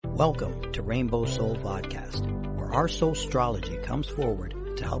Welcome to Rainbow Soul Vodcast, where our soul astrology comes forward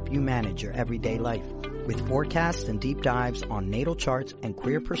to help you manage your everyday life, with forecasts and deep dives on natal charts and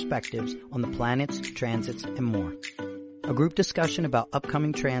queer perspectives on the planets, transits, and more. A group discussion about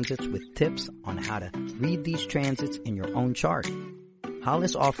upcoming transits with tips on how to read these transits in your own chart.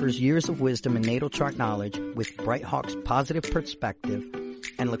 Hollis offers years of wisdom and natal chart knowledge with Brighthawk's positive perspective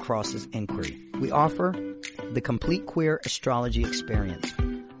and Lacrosse's inquiry. We offer the complete queer astrology experience.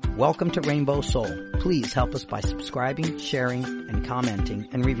 Welcome to Rainbow Soul. Please help us by subscribing, sharing, and commenting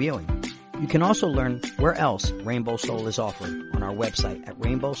and reviewing. You can also learn where else Rainbow Soul is offered on our website at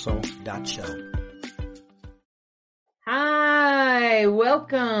rainbowsoul.show. Hi,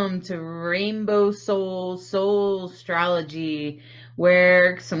 welcome to Rainbow Soul Astrology,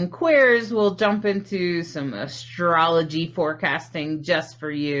 where some queers will jump into some astrology forecasting just for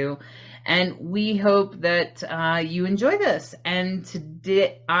you. And we hope that you enjoy this. And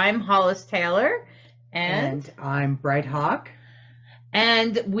today, I'm Hollis Taylor. And I'm Brighthawk.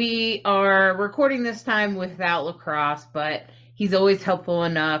 And we are recording this time without Lacrosse, but he's always helpful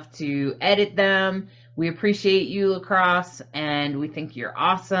enough to edit them. We appreciate you, Lacrosse, and we think you're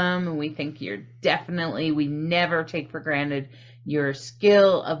awesome. And we think we never take for granted your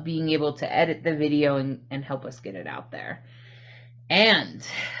skill of being able to edit the video and help us get it out there. And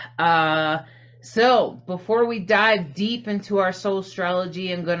so before we dive deep into our soul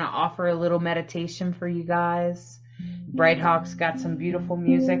astrology, I'm going to offer a little meditation for you guys. Brighthawk's got some beautiful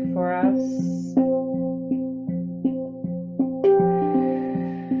music for us.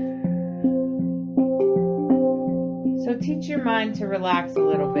 So teach your mind to relax a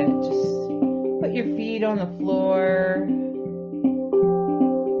little bit. Just put your feet on the floor.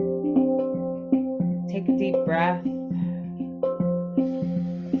 Take a deep breath.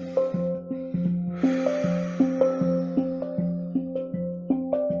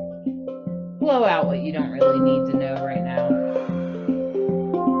 Blow out what you don't really need to know right now.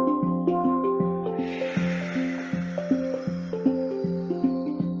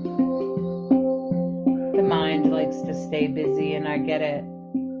 The mind likes to stay busy, and I get it.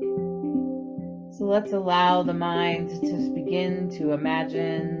 So let's allow the mind to just begin to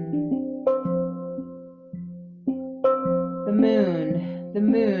imagine the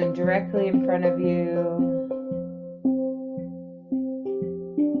moon directly in front of you.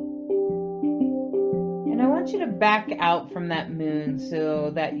 I want you to back out from that moon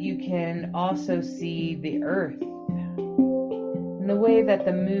so that you can also see the earth and the way that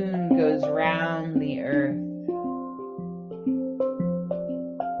the moon goes round the earth.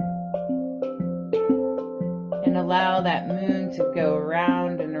 And allow that moon to go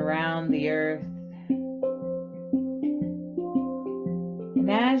around and around the earth. And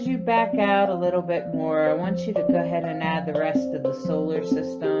as you back out a little bit more, I want you to go ahead and add the rest of the solar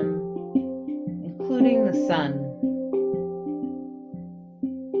system, including the sun.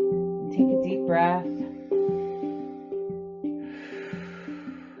 Take a deep breath.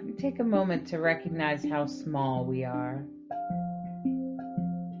 And take a moment to recognize how small we are.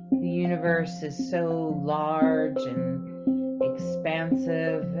 The universe is so large and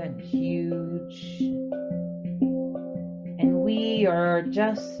expansive and huge. And we are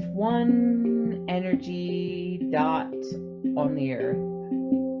just one energy dot on the earth.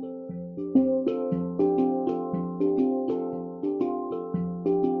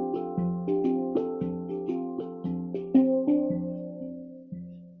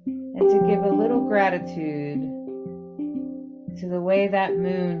 Gratitude to the way that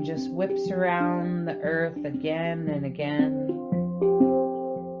moon just whips around the earth again and again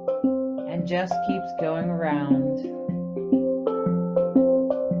and just keeps going around,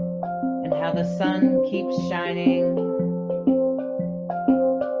 and how the sun keeps shining,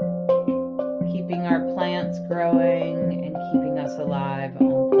 keeping our plants growing and keeping us alive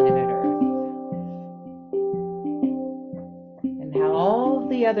on planet Earth. All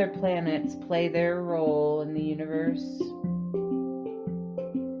the other planets play their role in the universe.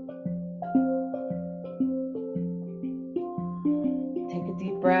 Take a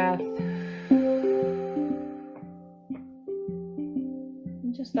deep breath.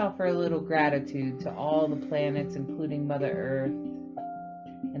 And just offer a little gratitude to all the planets, including Mother Earth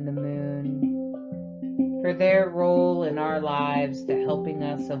and the moon, for their role in our lives to helping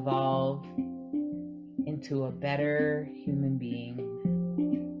us evolve into a better human being,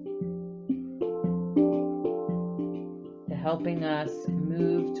 to helping us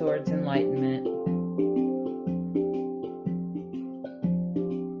move towards enlightenment.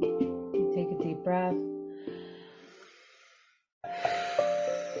 Take a deep breath.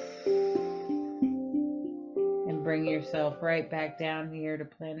 And bring your yourself right back down here to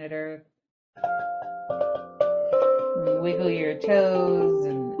planet Earth. Wiggle your toes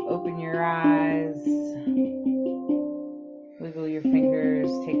and open your eyes. Wiggle your fingers,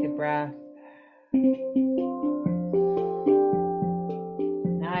 take a breath.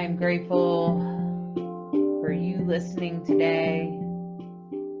 I am grateful for you listening today,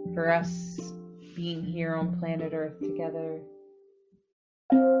 for us being here on planet Earth together,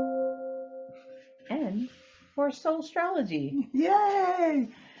 and for Soul Astrology. Yay!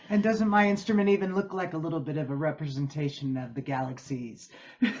 And doesn't my instrument even look like a little bit of a representation of the galaxies?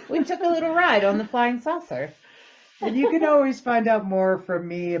 We took a little ride on the flying saucer. And you can always find out more from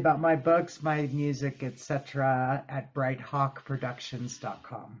me about my books, my music, etc. at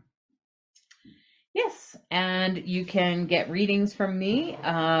brighthawkproductions.com. Yes, and you can get readings from me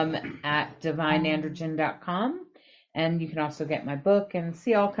at divineandrogen.com, and you can also get my book and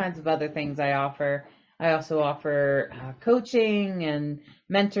see all kinds of other things I offer. I also offer coaching and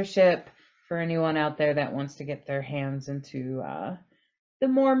mentorship for anyone out there that wants to get their hands into the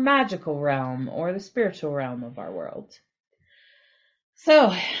more magical realm or the spiritual realm of our world.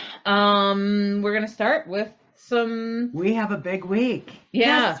 So, we're going to start with some... We have a big week.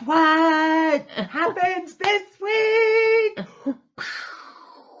 Yeah. Guess what happens this week?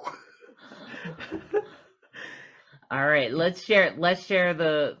 All right, let's share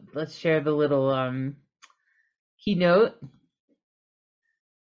the little keynote.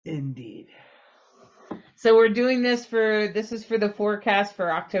 Indeed. So we're doing this for the forecast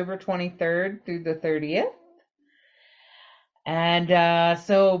for October 23rd through the 30th. And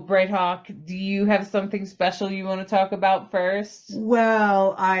so, Bright Hawk, do you have something special you want to talk about first?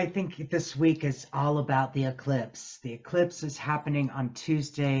 Well, I think this week is all about the eclipse. The eclipse is happening on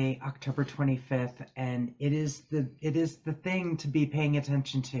Tuesday, October 25th, and it is the thing to be paying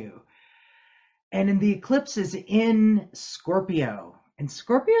attention to. And the eclipse is in Scorpio. And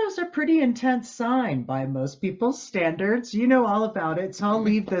Scorpios are a pretty intense sign by most people's standards. You know all about it, so I'll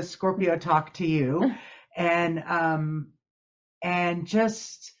leave the Scorpio talk to you. And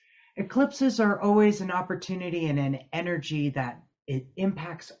just eclipses are always an opportunity and an energy that it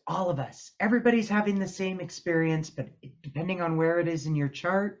impacts all of us. Everybody's having the same experience, but depending on where it is in your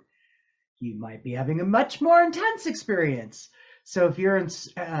chart, you might be having a much more intense experience. So if you're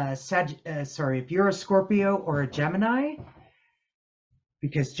if you're a Scorpio or a Gemini,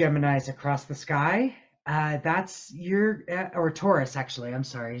 because Gemini is across the sky, that's your, or Taurus actually, I'm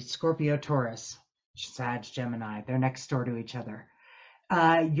sorry, Scorpio, Taurus. Sag, Gemini, they're next door to each other.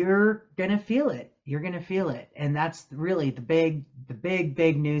 You're gonna feel it. You're gonna feel it, and that's really the big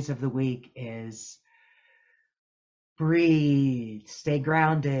news of the week is breathe, stay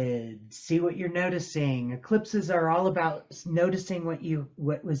grounded, see what you're noticing. Eclipses are all about noticing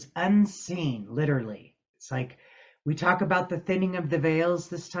what was unseen. Literally, it's like we talk about the thinning of the veils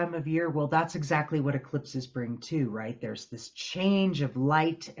this time of year. Well, that's exactly what eclipses bring too, right? There's this change of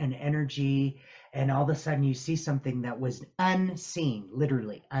light and energy, and all of a sudden you see something that was unseen,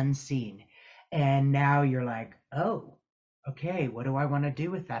 literally unseen. And now you're like, oh, okay, what do I want to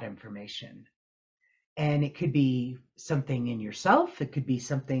do with that information? And it could be something in yourself. It could be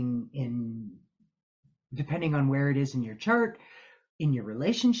something depending on where it is in your chart, in your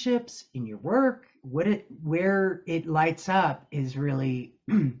relationships, in your work, where it lights up is really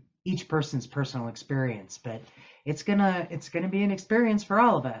each person's personal experience, but it's gonna be an experience for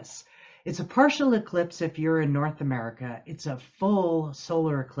all of us. It's a partial eclipse if you're in North America. It's a full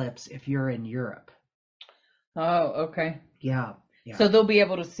solar eclipse if you're in Europe. Oh, okay. Yeah. So they'll be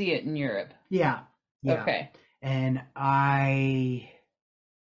able to see it in Europe. Yeah. Okay. And I'm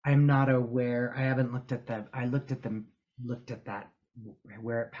not aware. I haven't looked at that. I looked at that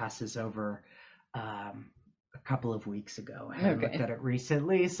where it passes over a couple of weeks ago. I haven't looked at it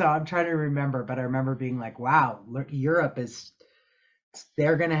recently, so I'm trying to remember, but I remember being like, wow, look,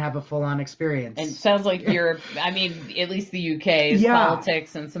 they're going to have a full-on experience. And it sounds like Europe, I mean, at least the UK's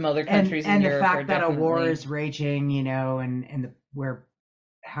politics and some other countries in Europe. And the fact that a war is raging,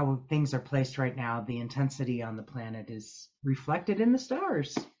 how things are placed right now, the intensity on the planet is reflected in the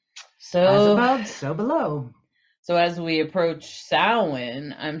stars. So as above, so below. So as we approach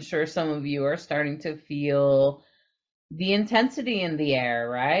Samhain, I'm sure some of you are starting to feel the intensity in the air,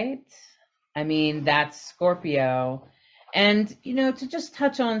 right? I mean, that's Scorpio. And, to just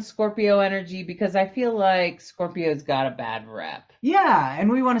touch on Scorpio energy, because I feel like Scorpio's got a bad rep. Yeah,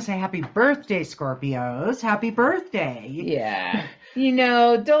 and we want to say happy birthday, Scorpios. Happy birthday. Yeah.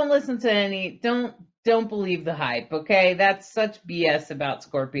 Don't listen to don't believe the hype, okay? That's such BS about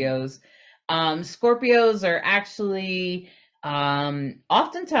Scorpios. Scorpios are actually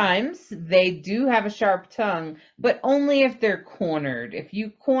Oftentimes they do have a sharp tongue, but only if they're cornered. If you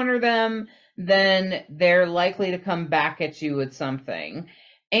corner them, then they're likely to come back at you with something.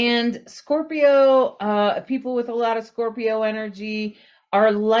 And Scorpio, people with a lot of Scorpio energy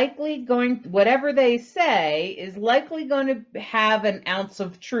are likely going, whatever they say is likely going to have an ounce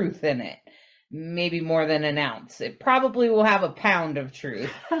of truth in it. Maybe more than an ounce. It probably will have a pound of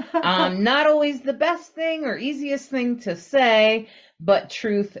truth. Not always the best thing or easiest thing to say, but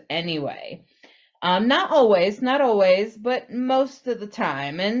truth anyway. Not always, but most of the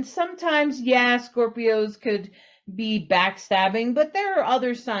time. And sometimes, yeah, Scorpios could be backstabbing, but there are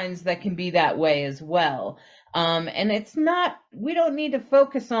other signs that can be that way as well. And we don't need to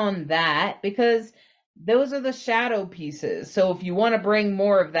focus on that because those are the shadow pieces. So if you want to bring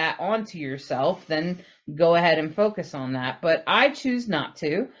more of that onto yourself, then go ahead and focus on that. But I choose not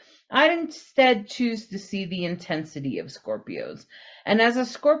to. I'd instead choose to see the intensity of Scorpios. And as a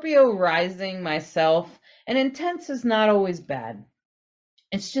Scorpio rising myself, an intense is not always bad.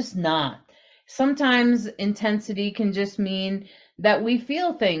 It's just not. Sometimes intensity can just mean that we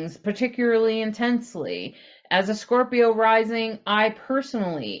feel things particularly intensely. As a Scorpio rising, I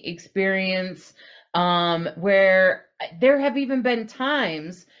personally experience where there have even been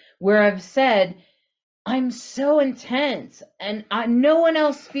times where I've said, I'm so intense and no one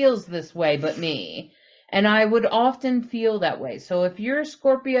else feels this way but me. And I would often feel that way. So if you're a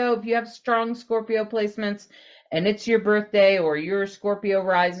Scorpio, if you have strong Scorpio placements and it's your birthday or you're a Scorpio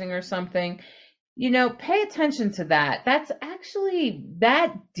rising or something, pay attention to that. That's actually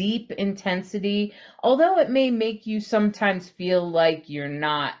that deep intensity, although it may make you sometimes feel like you're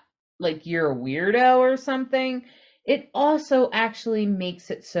not, like you're a weirdo or something, it also actually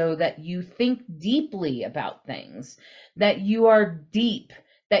makes it so that you think deeply about things, that you are deep,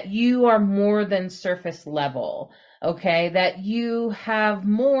 that you are more than surface level, okay? That you have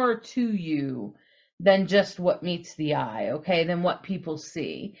more to you than just what meets the eye, okay? Than what people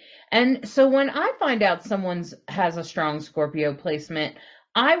see. And so when I find out someone has a strong Scorpio placement,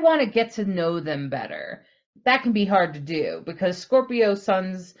 I want to get to know them better. That can be hard to do because Scorpio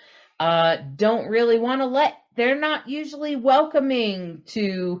suns don't really want to they're not usually welcoming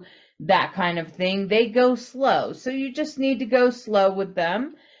to that kind of thing. They go slow. So you just need to go slow with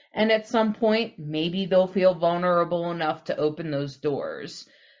them. And at some point, maybe they'll feel vulnerable enough to open those doors.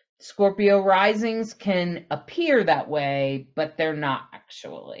 Scorpio risings can appear that way, but they're not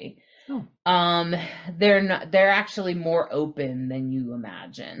actually. Oh. They're actually more open than you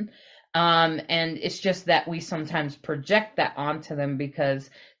imagine. And it's just that we sometimes project that onto them because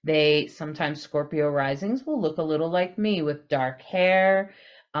sometimes Scorpio risings will look a little like me with dark hair.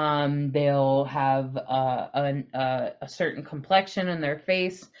 They'll have a certain complexion in their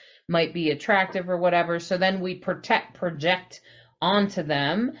face, might be attractive or whatever. So then we project onto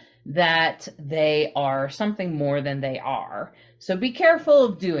them that they are something more than they are. So be careful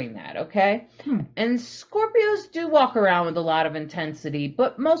of doing that, okay? And Scorpios do walk around with a lot of intensity,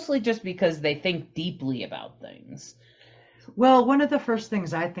 but mostly just because they think deeply about things. Well, one of the first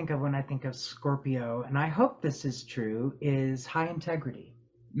things I think of when I think of Scorpio, and I hope this is true, is high integrity.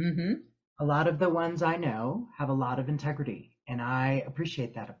 Mm-hmm. A lot of the ones I know have a lot of integrity, and I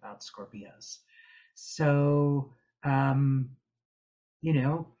appreciate that about Scorpios. So,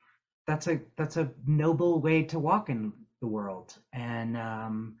 that's a noble way to walk in the world. And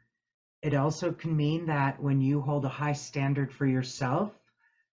it also can mean that when you hold a high standard for yourself,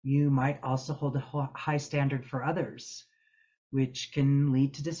 you might also hold a high standard for others, which can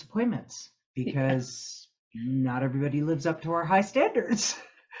lead to disappointments because not everybody lives up to our high standards.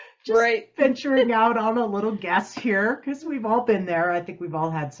 Just right. Venturing out on a little guess here, because we've all been there. I think we've all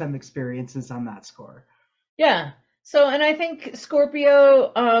had some experiences on that score. Yeah. So, and I think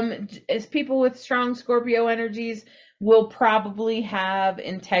Scorpio, as people with strong Scorpio energies, will probably have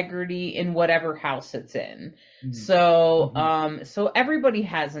integrity in whatever house it's in. Mm-hmm. So, so everybody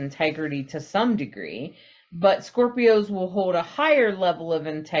has integrity to some degree, but Scorpios will hold a higher level of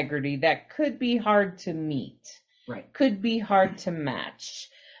integrity that could be hard to meet. Right. Could be hard to match.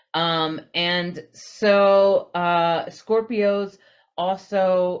 And so, Scorpios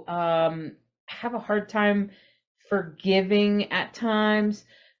also, have a hard time forgiving at times,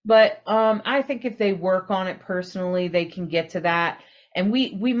 but I think if they work on it personally, they can get to that. And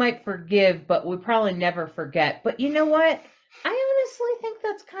we might forgive, but we probably never forget. But you know what? I honestly think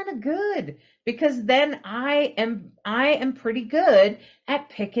that's kind of good because then I am pretty good at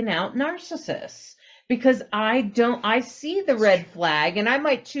picking out narcissists because I see the red flag and I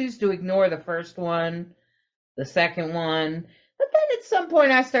might choose to ignore the first one, the second one, but then at some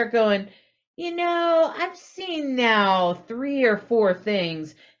point I start going, I've seen now 3 or 4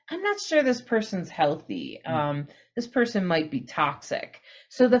 things. I'm not sure this person's healthy. This person might be toxic.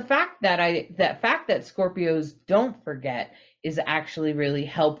 So the fact that Scorpios don't forget is actually really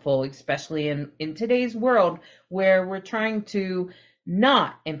helpful, especially in today's world where we're trying to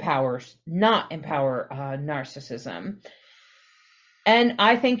not empower narcissism. And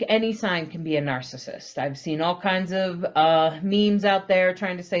I think any sign can be a narcissist. I've seen all kinds of memes out there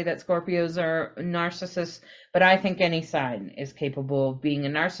trying to say that Scorpios are narcissists, but I think any sign is capable of being a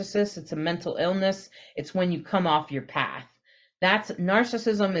narcissist. It's a mental illness. It's when you come off your path. That's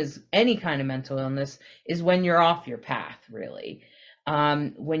narcissism is any kind of mental illness is when you're off your path, really.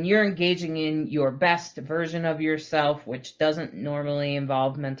 When you're engaging in your best version of yourself, which doesn't normally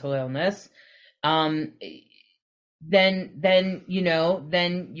involve mental illness, then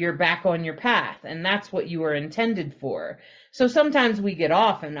you're back on your path, and that's what you were intended for. So sometimes we get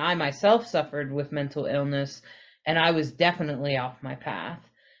off, and I myself suffered with mental illness, and I was definitely off my path.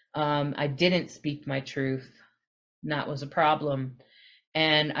 I didn't speak my truth. And that was a problem.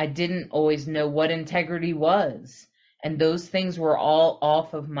 And I didn't always know what integrity was. And those things were all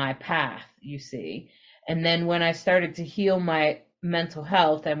off of my path, you see. And then when I started to heal my mental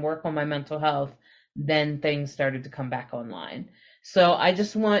health and work on my mental health, then things started to come back online. So I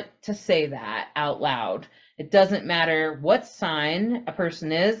just want to say that out loud. It doesn't matter what sign a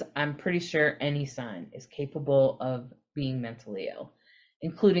person is. I'm pretty sure any sign is capable of being mentally ill,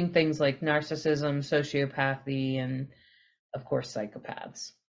 including things like narcissism, sociopathy, and of course,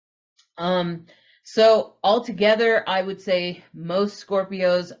 psychopaths. So altogether, I would say most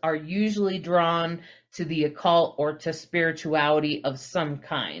Scorpios are usually drawn to the occult or to spirituality of some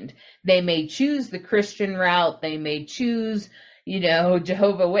kind. They may choose the Christian route. They may choose,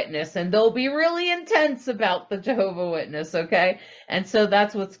 Jehovah Witness, and they'll be really intense about the Jehovah Witness. Okay. And so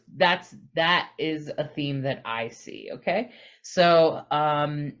that is a theme that I see. Okay. So,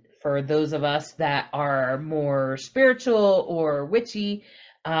 for those of us that are more spiritual or witchy,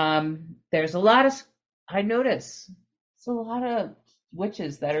 there's a lot of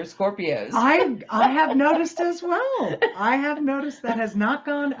witches that are Scorpios. I have noticed as well. I have noticed that has not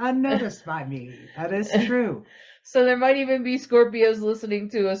gone unnoticed by me. That is true. So there might even be Scorpios listening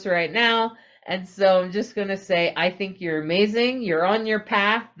to us right now. And so I'm just going to say, I think you're amazing. You're on your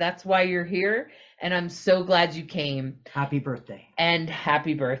path. That's why you're here. And I'm so glad you came. Happy birthday. And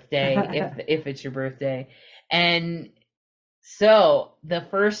happy birthday if it's your birthday. And so the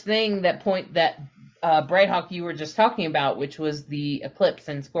first thing that Brighthawk you were just talking about, which was the eclipse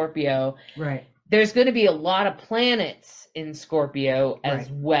in Scorpio. Right. There's going to be a lot of planets in Scorpio as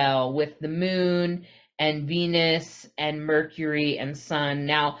well, with the moon and Venus and Mercury and Sun.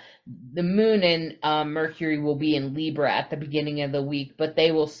 Now, the moon and Mercury will be in Libra at the beginning of the week, but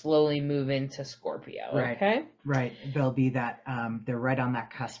they will slowly move into Scorpio. Right. Okay. Right. They'll be that. They're right on that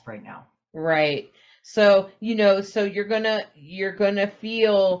cusp right now. Right. So so you're gonna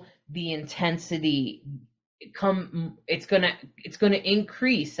feel the intensity it's gonna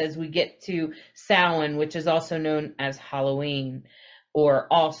increase as we get to Samhain, which is also known as Halloween or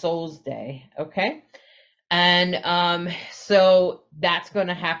All Souls Day. Okay. And so that's going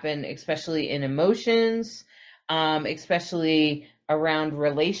to happen, especially in emotions, especially around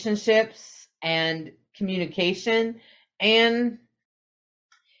relationships and communication, and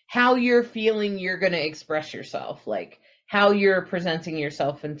how you're feeling you're going to express yourself, like how you're presenting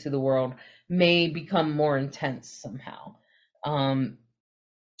yourself into the world may become more intense somehow.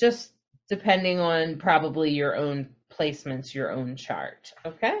 Just depending on probably your own placements, your own chart.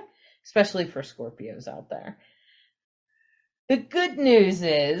 Okay. Especially for Scorpios out there. The good news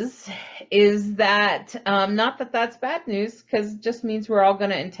is that, not that that's bad news, because it just means we're all going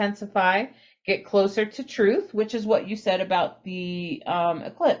to intensify, get closer to truth, which is what you said about the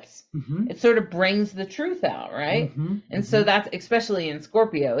eclipse. Mm-hmm. It sort of brings the truth out, right? Mm-hmm. And so that's, especially in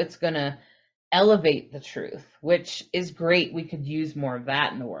Scorpio, it's going to elevate the truth, which is great. We could use more of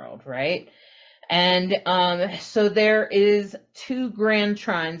that in the world, right? And so there is 2 grand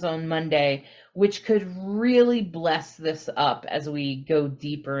trines on Monday, which could really bless this up as we go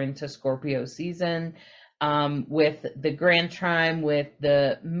deeper into Scorpio season, with the grand trine with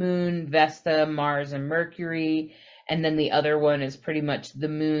the moon, Vesta, Mars, and Mercury. And then the other one is pretty much the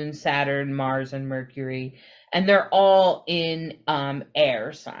moon, Saturn, Mars, and Mercury. And they're all in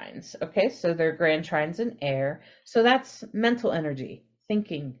air signs. Okay, so they're grand trines in air. So that's mental energy,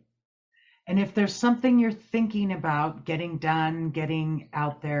 thinking. And if there's something you're thinking about getting done, getting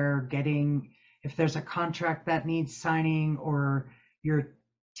out there, if there's a contract that needs signing, or you're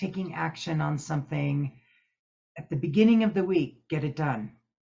taking action on something, at the beginning of the week, get it done.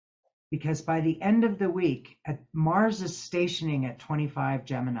 because by the end of the week, Mars is stationing at 25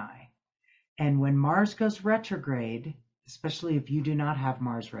 Gemini. And when Mars goes retrograde, especially if you do not have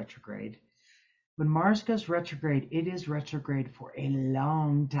Mars retrograde, when Mars goes retrograde, it is retrograde for a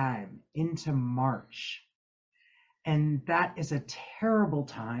long time into March. And that is a terrible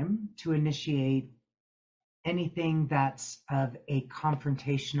time to initiate anything that's of a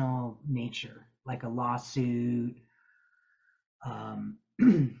confrontational nature, like a lawsuit,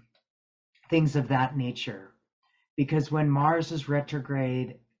 things of that nature. Because when Mars is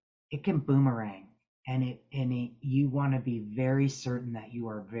retrograde, it can boomerang, and you want to be very certain that you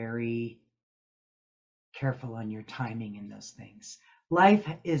are very careful on your timing in those things. Life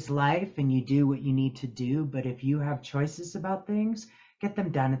is life, and you do what you need to do, but if you have choices about things, get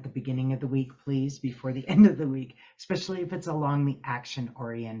them done at the beginning of the week, please, before the end of the week, especially if it's along the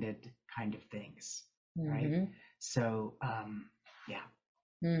action-oriented kind of things, right? So,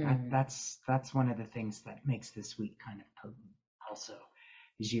 that's one of the things that makes this week kind of potent also,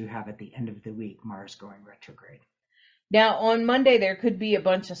 is you have at the end of the week Mars going retrograde. Now, on Monday, there could be a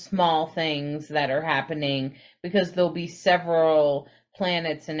bunch of small things that are happening because there'll be several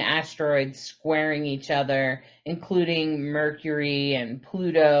planets and asteroids squaring each other, including Mercury and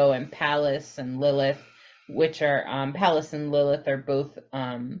Pluto and Pallas and Lilith, which are Pallas and Lilith are both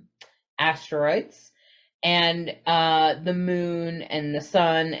asteroids. And the moon and the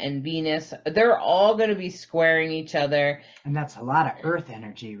sun and Venus, they're all going to be squaring each other. And that's a lot of Earth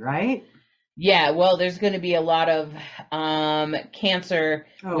energy, right? Yeah, well, there's going to be a lot of Cancer,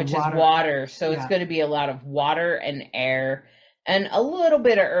 which water. Is water. So it's going to be a lot of water and air and a little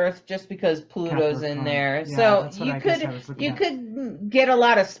bit of Earth just because Pluto's in there. Yeah, so you could get a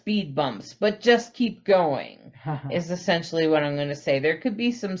lot of speed bumps, but just keep going is essentially what I'm going to say. There could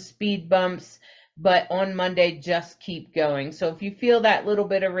be some speed bumps, but on Monday, just keep going. So if you feel that little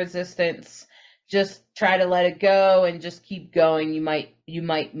bit of resistance, just try to let it go and just keep going. You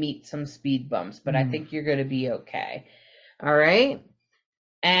might meet some speed bumps, but I think you're going to be okay. All right.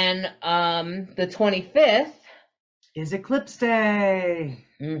 And the 25th is eclipse day.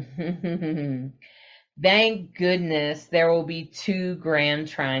 Thank goodness there will be 2 grand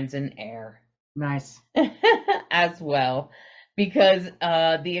trines in air. Nice. As well. Because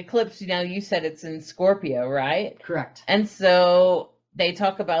the eclipse, you said it's in Scorpio, right? Correct. And so they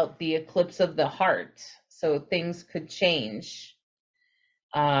talk about the eclipse of the heart. So things could change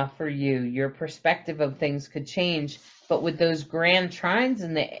for you. Your perspective of things could change. But with those grand trines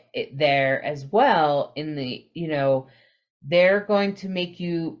there as well, they're going to make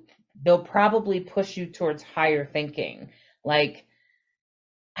you, they'll probably push you towards higher thinking. Like,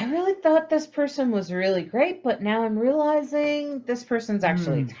 I really thought this person was really great, but now I'm realizing this person's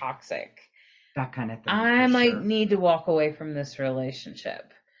actually toxic. That kind of thing. I might need to walk away from this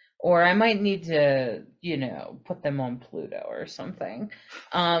relationship, or I might need to, put them on Pluto or something.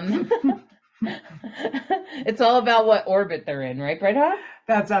 It's all about what orbit they're in, right, Brenda?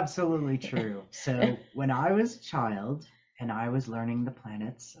 That's absolutely true. So when I was a child and I was learning the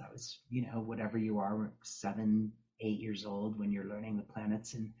planets, I was, whatever you are, 7, 8 years old when you're learning the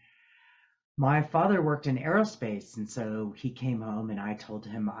planets, and my father worked in aerospace, and so he came home and I told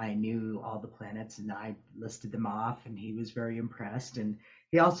him I knew all the planets and I listed them off, and he was very impressed. And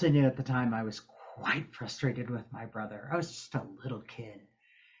he also knew at the time I was quite frustrated with my brother. I was just a little kid,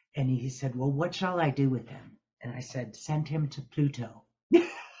 and he said, well, what shall I do with him? And I said, send him to Pluto.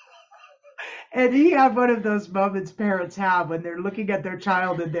 And he had one of those moments parents have when they're looking at their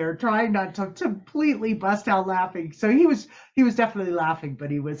child and they're trying not to completely bust out laughing. So he was definitely laughing, but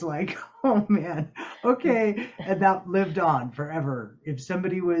he was like, oh man, okay. And that lived on forever. If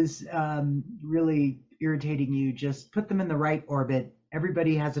somebody was really irritating you, just put them in the right orbit.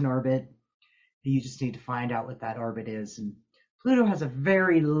 Everybody has an orbit. You just need to find out what that orbit is. And Pluto has a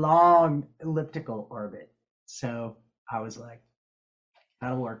very long elliptical orbit. So I was like,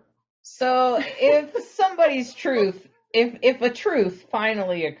 that'll work. So if somebody's truth, if a truth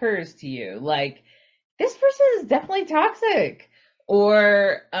finally occurs to you, like, this person is definitely toxic,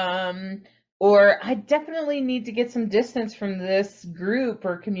 or I definitely need to get some distance from this group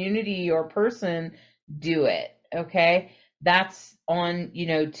or community or person, do it. Okay. That's on,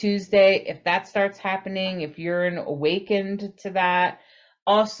 Tuesday. If that starts happening, if you're awakened to that,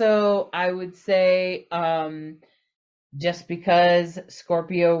 also, I would say, just because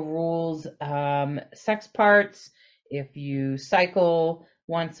Scorpio rules sex parts, if you cycle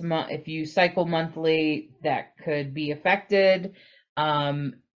once a month, if you cycle monthly, that could be affected.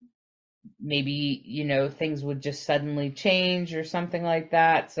 Maybe, things would just suddenly change or something like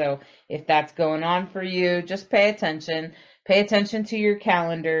that. So if that's going on for you, just pay attention Pay attention to your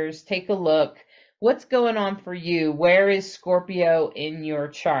calendars. Take a look. What's going on for you? Where is Scorpio in your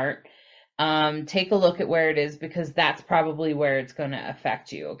chart? Take a look at where it is, because that's probably where it's going to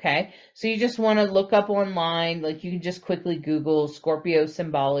affect you, okay? So you just want to look up online, like you can just quickly Google Scorpio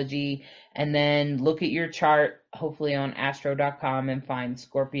symbology and then look at your chart, hopefully on astro.com, and find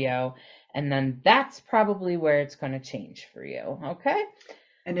Scorpio. And then that's probably where it's going to change for you, okay?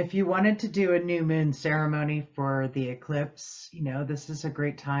 And if you wanted to do a new moon ceremony for the eclipse, this is a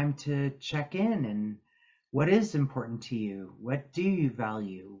great time to check in and what is important to you? What do you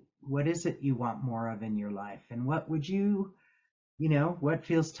value? What is it you want more of in your life? And what would what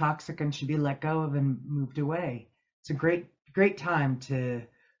feels toxic and should be let go of and moved away? It's a great time to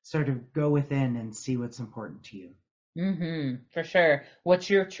sort of go within and see what's important to you. For sure. What's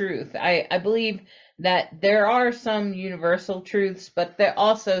your truth? I believe that there are some universal truths, but there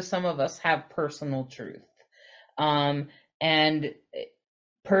also some of us have personal truth. And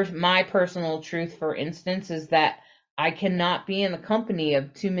my personal truth, for instance, is that I cannot be in the company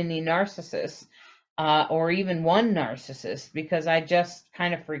of too many narcissists, or even one narcissist, because I just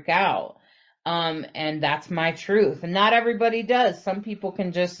kind of freak out. And that's my truth. And not everybody does. Some people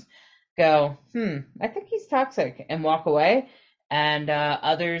can just go, I think he's toxic, and walk away. And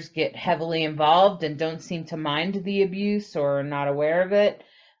others get heavily involved and don't seem to mind the abuse or are not aware of it.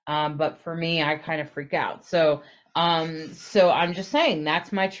 But for me, I kind of freak out. So I'm just saying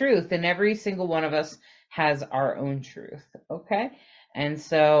that's my truth. And every single one of us has our own truth. Okay. And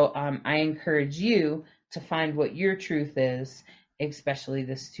so I encourage you to find what your truth is, especially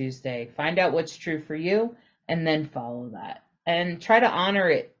this Tuesday. Find out what's true for you and then follow that and try to honor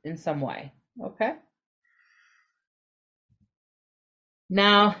it in some way. Okay.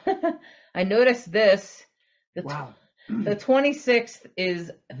 Now, I noticed this. Wow. The 26th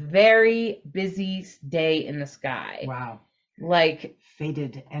is very busy day in the sky. Wow. Like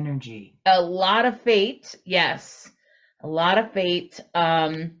fated energy. A lot of fate. Yes. A lot of fate.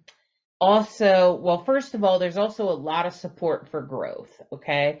 Also, well, first of all, there's also a lot of support for growth.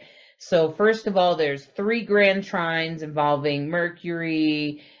 Okay. So first of all, there's 3 grand trines involving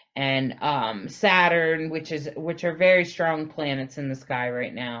Mercury and Saturn, which are very strong planets in the sky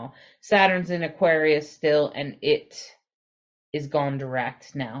right now. Saturn's in Aquarius still, and it is gone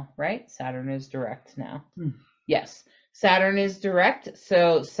direct now, right? Saturn is direct now. Yes, Saturn is direct.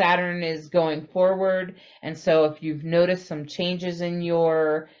 So Saturn is going forward. And so if you've noticed some changes in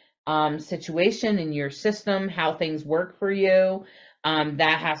your situation, in your system, how things work for you,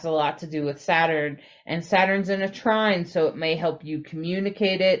 that has a lot to do with Saturn. And Saturn's in a trine, so it may help you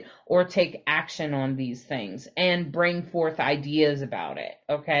communicate it or take action on these things and bring forth ideas about it,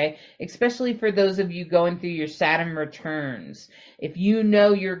 okay? Especially for those of you going through your Saturn returns. If you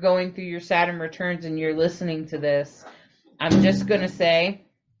know you're going through your Saturn returns and you're listening to this, I'm just going to say,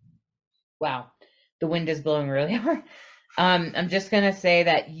 wow, the wind is blowing really hard. I'm just going to say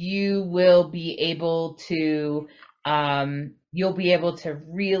that you will be able to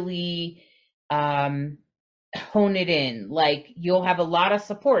really hone it in. Like, you'll have a lot of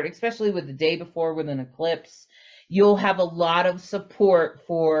support, especially with the day before with an eclipse. You'll have a lot of support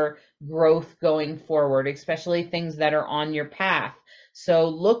for growth going forward, especially things that are on your path. So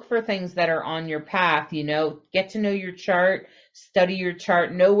look for things that are on your path, get to know your chart, study your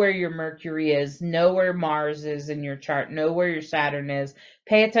chart, know where your Mercury is, know where Mars is in your chart, know where your Saturn is.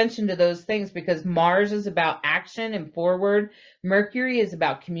 Pay attention to those things, because Mars is about action and forward. Mercury is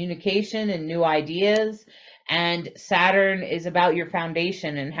about communication and new ideas. And Saturn is about your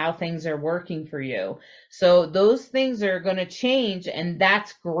foundation and how things are working for you. So those things are going to change, and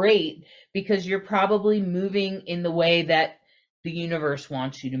that's great, because you're probably moving in the way that the universe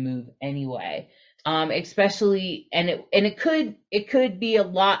wants you to move anyway. Especially, and it could be a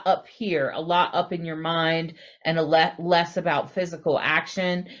lot up here, a lot up in your mind, and less about physical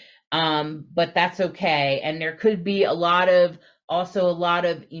action. But that's okay. And there could be a lot of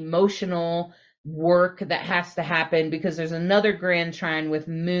emotional work that has to happen, because there's another grand trine with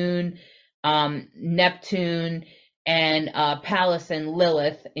Moon, Neptune, and Pallas and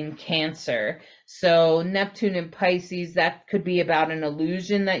Lilith in Cancer. So Neptune and Pisces, that could be about an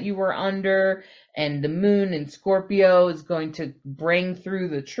illusion that you were under, and the Moon in Scorpio is going to bring through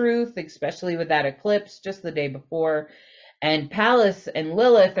the truth, especially with that eclipse just the day before. And Pallas and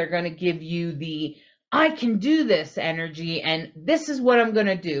Lilith are going to give you the I can do this energy, and this is what I'm going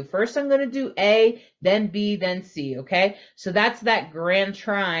to do. First, I'm going to do A, then B, then C, okay? So that's that grand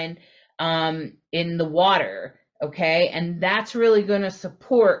trine in the water. Okay, and that's really going to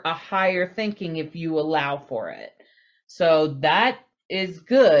support a higher thinking if you allow for it. So that is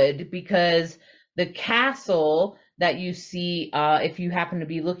good, because the castle that you see, if you happen to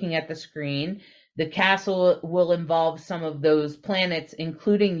be looking at the screen, the castle will involve some of those planets,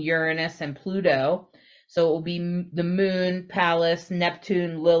 including Uranus and Pluto. So it will be the Moon, Pallas,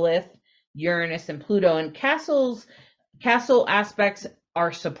 Neptune, Lilith, Uranus, and Pluto. And castle aspects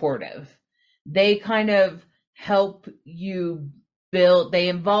are supportive. They kind of help you build,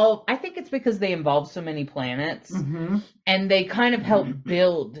 I think it's because they involve so many planets, and they kind of help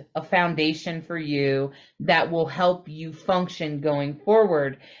build a foundation for you that will help you function going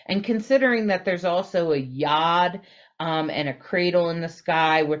forward. And considering that there's also a yod and a cradle in the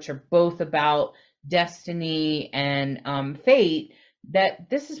sky, which are both about destiny and fate, that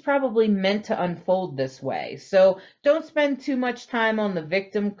this is probably meant to unfold this way. So don't spend too much time on the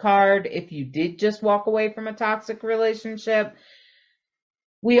victim card if you did just walk away from a toxic relationship.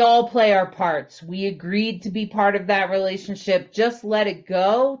 We all play our parts. We agreed to be part of that relationship. Just let it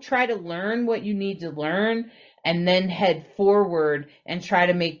go. Try to learn what you need to learn, and then head forward and try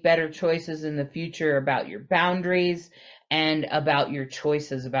to make better choices in the future about your boundaries and about your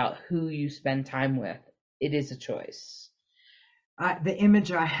choices about who you spend time with. It is a choice. The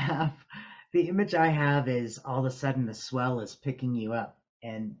image I have is all of a sudden the swell is picking you up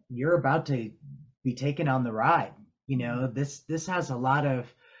and you're about to be taken on the ride. You know, this has a lot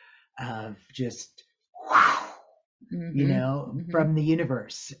of just, you know, from the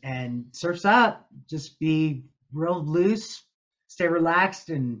universe. And surf's up. Just be real loose, stay relaxed,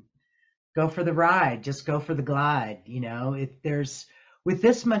 and go for the ride. Just go for the glide. You know, if there's with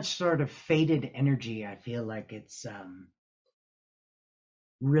this much sort of faded energy, I feel like it's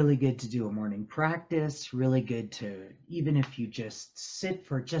really good to do a morning practice. Really good to, even if you just sit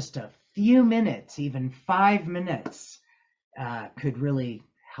for just a few minutes, even 5 minutes, could really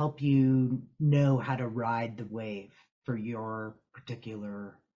help you know how to ride the wave for your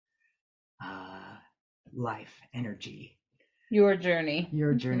particular life energy. Your journey.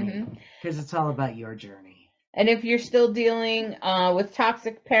 Because it's all about your journey. And if you're still dealing with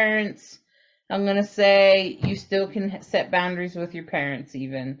toxic parents, I'm going to say you still can set boundaries with your parents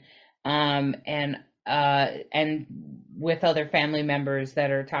even, and with other family members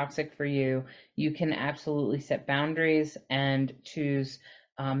that are toxic for you. You can absolutely set boundaries and choose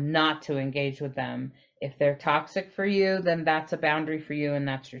not to engage with them. If they're toxic for you, then that's a boundary for you and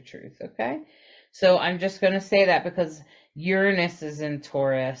that's your truth, okay? So I'm just going to say that because Uranus is in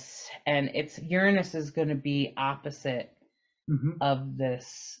Taurus, and Uranus is going to be opposite of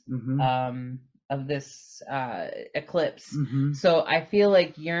this eclipse. So I feel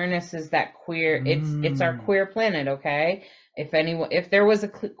like Uranus is that queer. It's our queer planet, okay? If there was a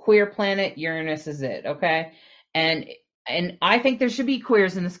queer planet, Uranus is it, okay? And I think there should be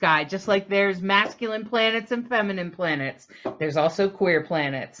queers in the sky, just like there's masculine planets and feminine planets. There's also queer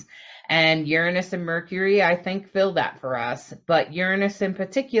planets. And Uranus and Mercury, I think, fill that for us. But Uranus in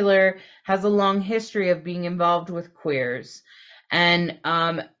particular has a long history of being involved with queers. And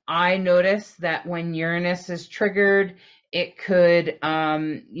I noticed that when Uranus is triggered, it could,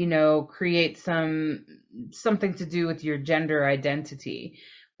 create something to do with your gender identity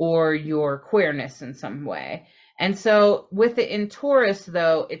or your queerness in some way. And so with it in Taurus,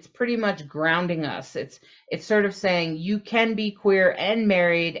 though, it's pretty much grounding us. It's sort of saying you can be queer and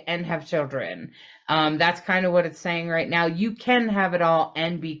married and have children. That's kind of what it's saying right now. You can have it all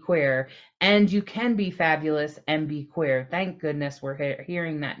and be queer, and you can be fabulous and be queer. Thank goodness we're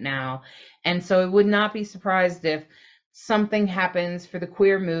hearing that now. And so I would not be surprised if something happens for the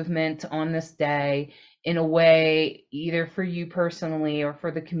queer movement on this day in a way, either for you personally or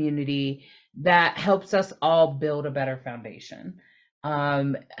for the community, that helps us all build a better foundation.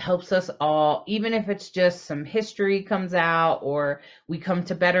 Helps us all, even if it's just some history comes out or we come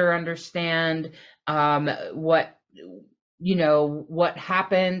to better understand what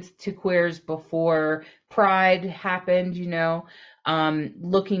happened to queers before Pride happened.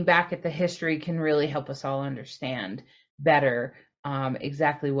 Looking back at the history can really help us all understand better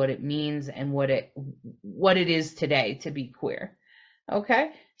exactly what it means and what it is today to be queer.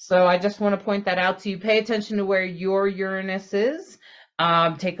 Okay, so I just want to point that out to you. Pay attention to where your Uranus is.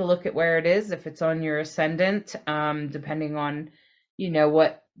 Take a look at where it is, if it's on your ascendant, depending on,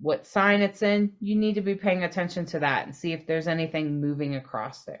 what sign it's in. You need to be paying attention to that and see if there's anything moving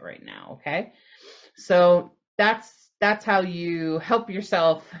across it right now, okay? So that's how you help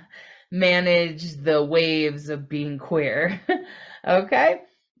yourself manage the waves of being queer, okay?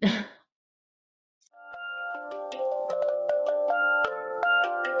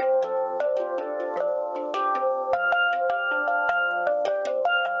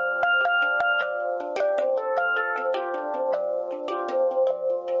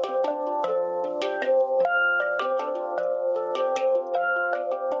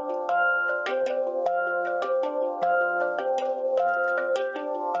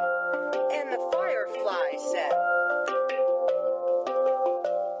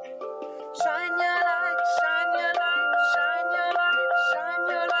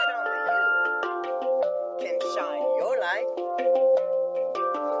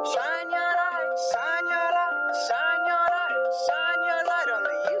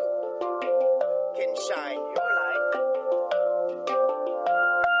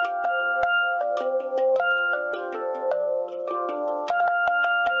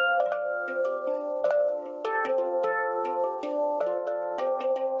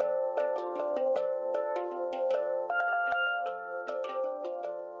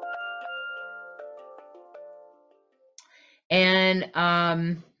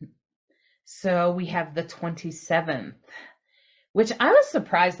 then, so we have the 27th, which I was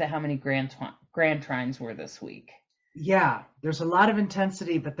surprised at how many grand trines were this week. Yeah, there's a lot of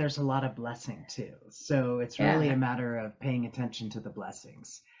intensity, but there's a lot of blessing too. So it's really Yeah. a matter of paying attention to the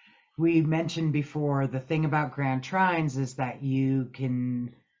blessings. We mentioned before the thing about grand trines is that you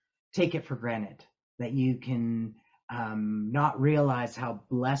can take it for granted, that you can not realize how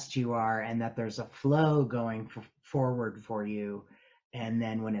blessed you are and that there's a flow going forward for you. And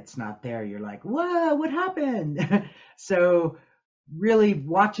then when it's not there, you're like, whoa, what happened? So really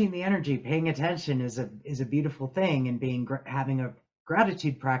watching the energy, paying attention is a beautiful thing, and having a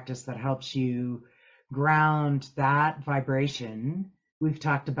gratitude practice that helps you ground that vibration. We've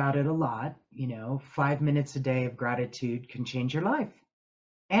talked about it a lot. 5 minutes a day of gratitude can change your life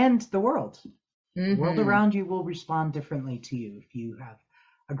and the world. The world around you will respond differently to you if you have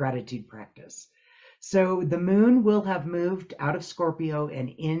a gratitude practice. So the moon will have moved out of Scorpio and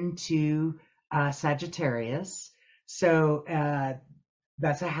into Sagittarius. So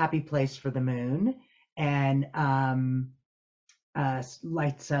that's a happy place for the moon, and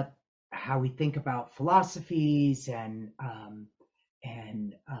lights up how we think about philosophies and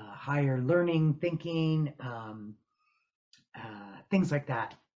higher learning, thinking, things like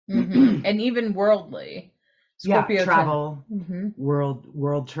that. And even worldly. Scorpio travel,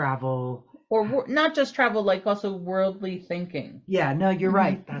 world travel. Or not just travel, like also worldly thinking. Yeah, no, you're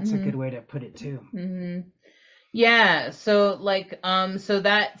right. That's a good way to put it too. Yeah, so like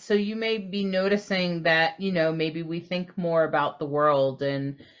so you may be noticing that, maybe we think more about the world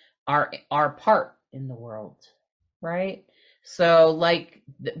and our part in the world, right? So like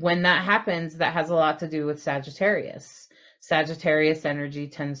when that happens, that has a lot to do with Sagittarius. Sagittarius energy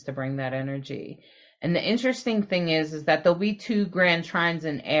tends to bring that energy. And the interesting thing is that there'll be 2 grand trines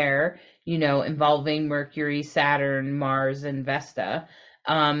in air, involving Mercury, Saturn, Mars, and Vesta.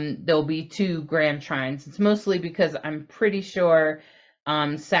 There'll be 2 grand trines. It's mostly because I'm pretty sure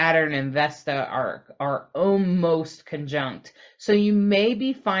Saturn and Vesta are almost conjunct. So you may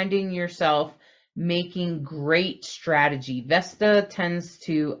be finding yourself making great strategy. Vesta tends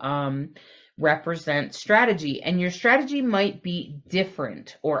to represent strategy, and your strategy might be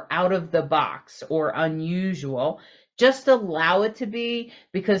different or out of the box or unusual. Just allow it to be,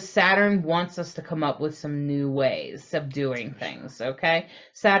 because Saturn wants us to come up with some new ways of doing things, okay?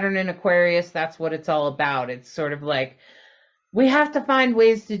 Saturn in Aquarius, that's what it's all about. It's sort of like, we have to find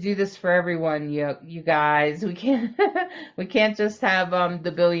ways to do this for everyone, you guys. We can't just have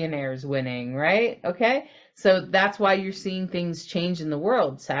the billionaires winning, right? Okay? So that's why you're seeing things change in the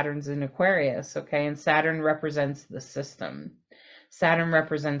world. Saturn's in Aquarius, okay? And Saturn represents the system. Saturn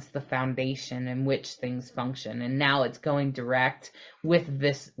represents the foundation in which things function, and now it's going direct with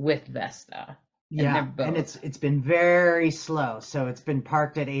Vesta. Yeah, and it's been very slow. So it's been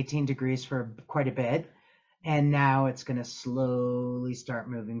parked at 18 degrees for quite a bit, and now it's going to slowly start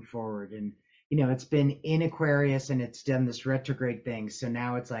moving forward. And it's been in Aquarius and it's done this retrograde thing. So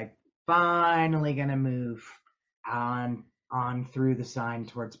now it's like finally going to move on through the sign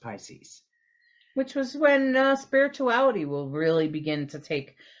towards Pisces. Which was when spirituality will really begin to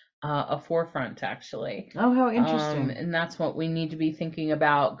take a forefront, actually. Oh, how interesting. And that's what we need to be thinking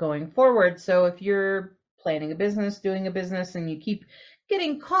about going forward. So if you're planning a business, doing a business, and you keep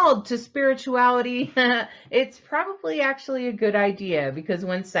getting called to spirituality, it's probably actually a good idea, because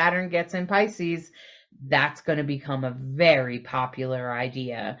when Saturn gets in Pisces, that's going to become a very popular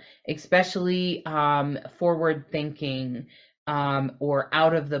idea, especially forward thinking, or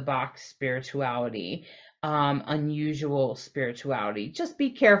out of the box spirituality, unusual spirituality. Just be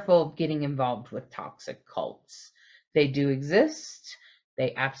careful of getting involved with toxic cults. They do exist.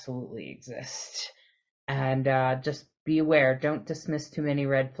 They absolutely exist. And just be aware. Don't dismiss too many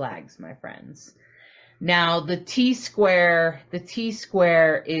red flags, my friends. Now, the T-square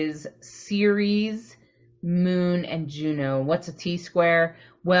is Ceres, Moon, and Juno. What's a T-square?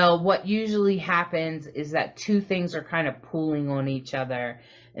 Well, what usually happens is that 2 things are kind of pulling on each other.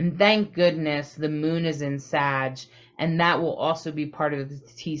 And thank goodness the moon is in Sag, and that will also be part of the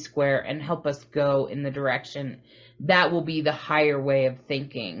T-square and help us go in the direction that will be the higher way of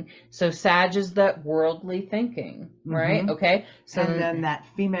thinking. So Sag is that worldly thinking, right? Okay. So and then that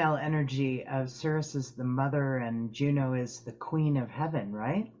female energy of Ceres is the mother and Juno is the queen of heaven,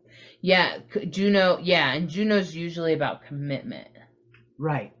 right? Yeah, Juno. Yeah, and Juno's usually about commitment.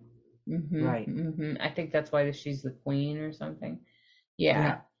 Right. Right. I think that's why she's the queen or something.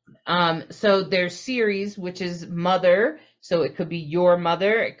 Yeah. So there's Ceres, which is mother. So it could be your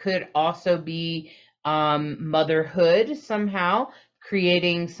mother. It could also be motherhood somehow,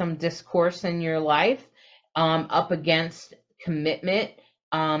 creating some discourse in your life, up against commitment,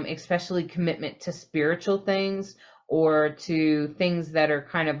 especially commitment to spiritual things or to things that are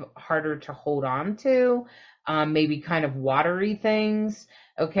kind of harder to hold on to, maybe kind of watery things.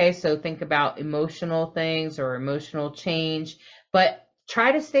 Okay, so think about emotional things or emotional change, but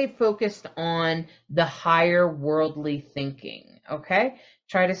try to stay focused on the higher worldly thinking. Okay,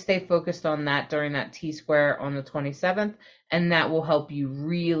 try to stay focused on that during that T-square on the 27th, and that will help you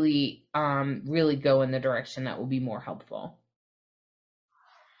really, really go in the direction that will be more helpful.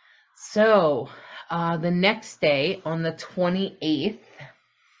 So the next day on the 28th,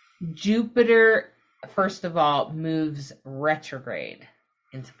 Jupiter, first of all, moves retrograde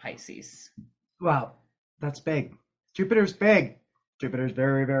into Pisces. Wow, that's big. Jupiter's big. Jupiter's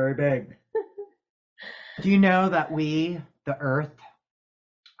very, very big. Do you know that we, the Earth,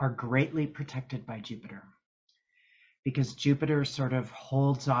 are greatly protected by Jupiter? Because Jupiter sort of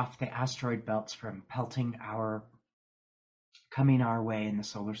holds off the asteroid belts from coming our way in the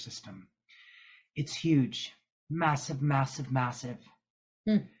solar system. It's huge, massive, massive, massive.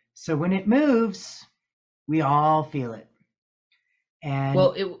 So when it moves, we all feel it. And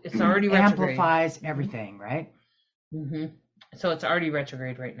well, it's already retrograde. Amplifies everything, right? Mm-hmm. So it's already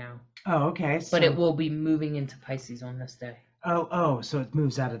retrograde right now. Oh, okay. But it will be moving into Pisces on this day. So it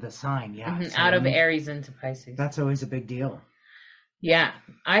moves out of the sign, yeah. Mm-hmm. So Out of Aries into Pisces. That's always a big deal. Yeah,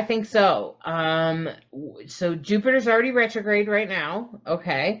 I think so. So Jupiter's already retrograde right now,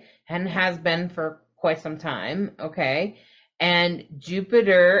 okay, and has been for quite some time, okay. And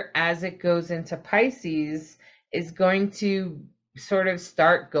Jupiter, as it goes into Pisces, is going to sort of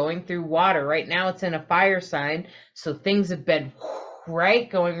start going through water. Right now it's in a fire sign, so things have been, right,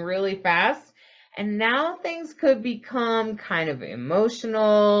 going really fast. And now things could become kind of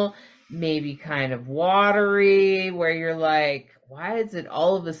emotional, maybe kind of watery, where you're like, why is it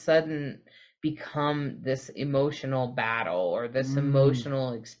all of a sudden become this emotional battle or this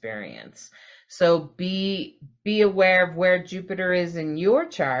emotional experience? So be aware of where Jupiter is in your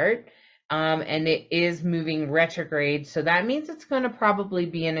chart, and it is moving retrograde. So that means it's going to probably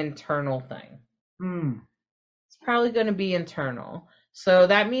be an internal thing. It's probably going to be internal. So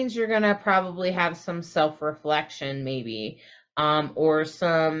that means you're going to probably have some self-reflection maybe, or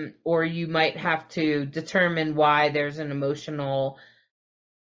you might have to determine why there's an emotional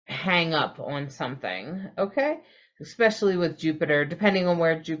hang up on something, okay? Especially with Jupiter, depending on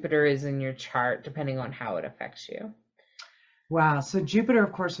where Jupiter is in your chart, depending on how it affects you. Wow, so Jupiter,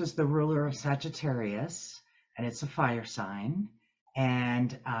 of course, is the ruler of Sagittarius, and it's a fire sign,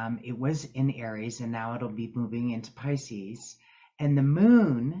 and it was in Aries, and now it'll be moving into Pisces. And the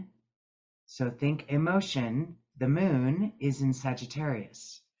moon, so think emotion, the moon is in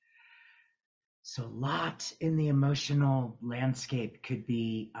Sagittarius. So a lot in the emotional landscape could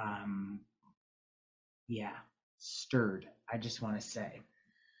be, stirred, I just want to say.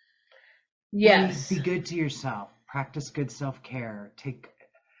 Yes. Be good to yourself. Practice good self-care. Take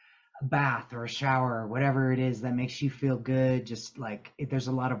a bath or a shower or whatever it is that makes you feel good. Just like if there's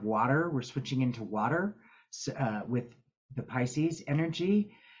a lot of water, we're switching into water with the Pisces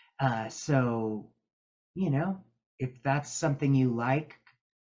energy. So, if that's something you like,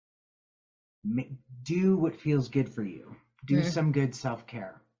 do what feels good for you. Do some good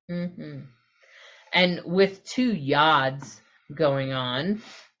self-care. Mm-hmm. And with 2 yods going on,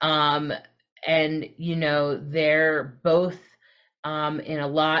 and they're both in a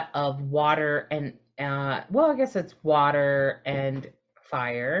lot of water and I guess it's water and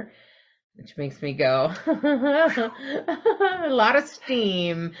fire, which makes me go a lot of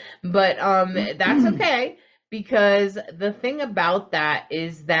steam, but that's okay, because the thing about that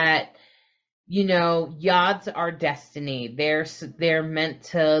is that yods are destiny. They're meant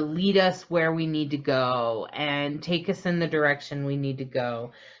to lead us where we need to go and take us in the direction we need to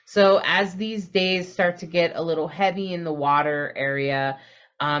go. So as these days start to get a little heavy in the water area,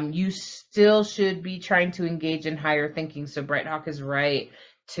 you still should be trying to engage in higher thinking. So Bright Hawk is right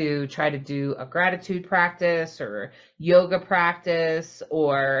to try to do a gratitude practice or yoga practice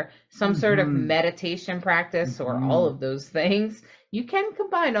or some sort of meditation practice or all of those things. You can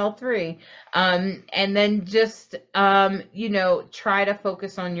combine all 3. And then just, try to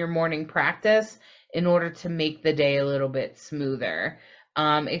focus on your morning practice in order to make the day a little bit smoother,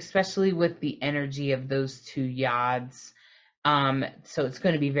 especially with the energy of those 2 yods. So it's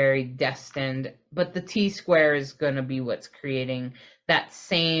going to be very destined, but the T-square is going to be what's creating that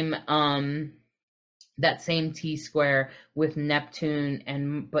same T-square with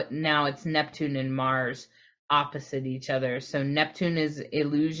Neptune, but now it's Neptune and Mars opposite each other. So Neptune is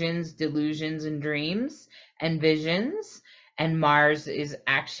illusions, delusions, and dreams and visions, and Mars is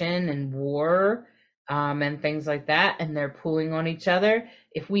action and war and things like that, and they're pulling on each other.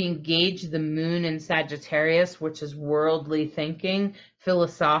 If we engage the moon in Sagittarius, which is worldly thinking,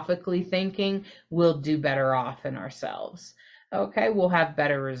 philosophically thinking, we'll do better off in ourselves. Okay, we'll have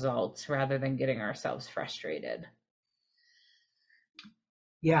better results rather than getting ourselves frustrated.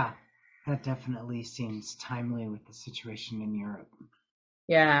 Yeah, that definitely seems timely with the situation in Europe.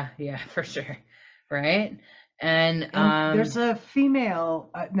 Yeah, for sure. Right? And there's a female,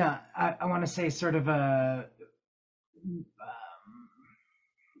 I want to say sort of a,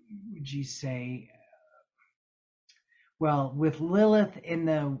 would you say, well, with Lilith in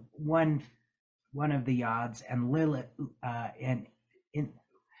the one of the odds, and Lilith, and in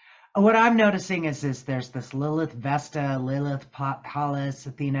what I'm noticing is there's this Lilith Vesta, Lilith Pallas,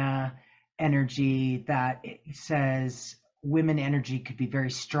 Athena energy that says women energy could be very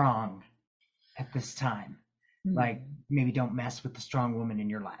strong at this time. Like, maybe don't mess with the strong woman in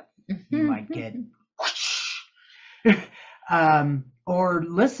your life. You might get or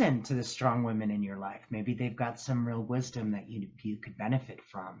listen to the strong women in your life. Maybe they've got some real wisdom that you could benefit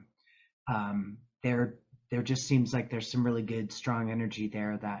from. There just seems like there's some really good, strong energy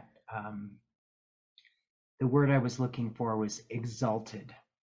there that the word I was looking for was exalted.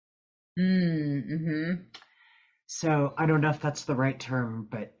 So I don't know if that's the right term,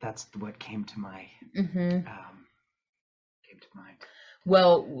 but that's what came to my came to mind.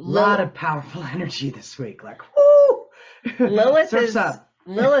 Well, a lot of powerful energy this week. Like, whoo! Lilith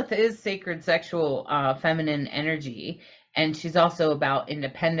is sacred, sexual, feminine energy, and she's also about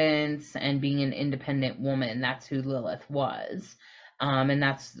independence and being an independent woman. That's who Lilith was, and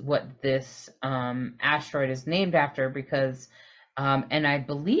that's what this asteroid is named after, because and I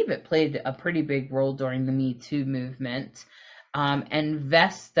believe it played a pretty big role during the Me Too movement. And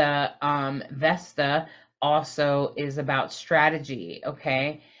Vesta also is about strategy,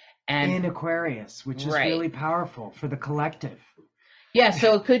 okay? And in Aquarius, which is really powerful for the collective. Yeah,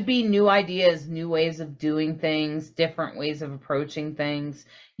 so it could be new ideas, new ways of doing things, different ways of approaching things.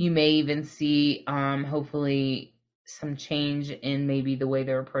 You may even see, hopefully, some change in maybe the way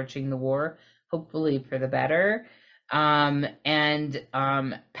they're approaching the war, hopefully for the better. And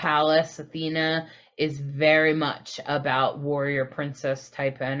Pallas, Athena, is very much about warrior princess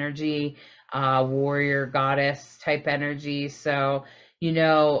type energy, warrior goddess type energy. So,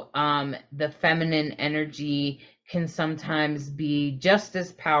 the feminine energy can sometimes be just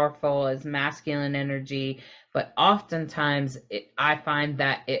as powerful as masculine energy, but oftentimes I find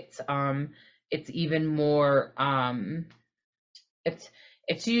that it's even more,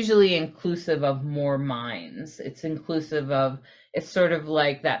 it's usually inclusive of more minds. It's sort of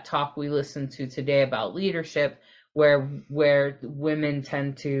like that talk we listened to today about leadership, where women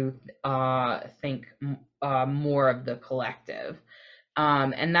tend to think more of the collective.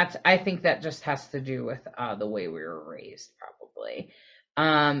 And I think that just has to do with the way we were raised, probably.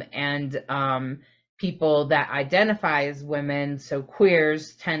 And people that identify as women, so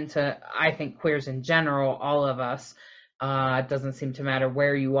queers I think queers in general, all of us, it doesn't seem to matter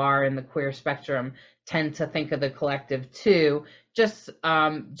where you are in the queer spectrum, tend to think of the collective too, just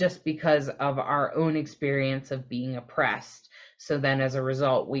because of our own experience of being oppressed. So then as a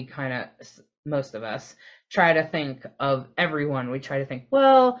result, we most of us try to think of everyone. We try to think,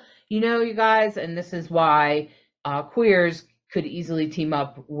 well, you guys, and this is why queers could easily team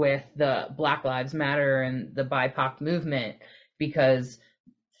up with the Black Lives Matter and the BIPOC movement, because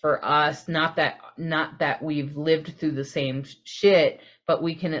for us, not that we've lived through the same shit, but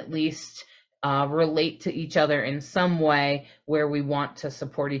we can at least relate to each other in some way where we want to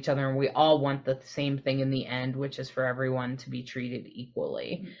support each other, and we all want the same thing in the end, which is for everyone to be treated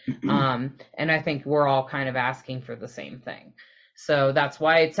equally. And I think we're all kind of asking for the same thing. So that's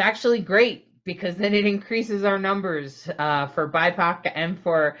why it's actually great, because then it increases our numbers for BIPOC and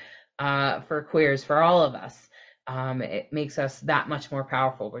for queers, for all of us. It makes us that much more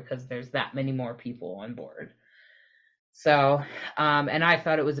powerful because there's that many more people on board. So, and I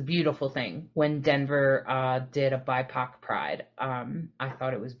thought it was a beautiful thing when Denver did a BIPOC Pride. I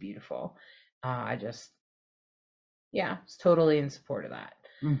thought it was beautiful. Was totally in support of that.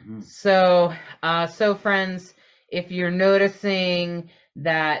 So friends, if you're noticing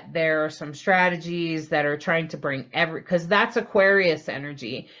that there are some strategies that are trying to bring because that's Aquarius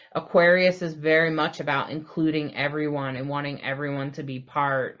energy. Aquarius is very much about including everyone and wanting everyone to be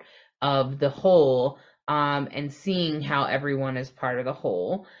part of the whole, and seeing how everyone is part of the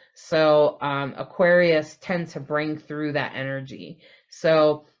whole. So Aquarius tends to bring through that energy.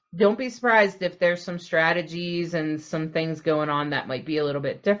 So don't be surprised if there's some strategies and some things going on that might be a little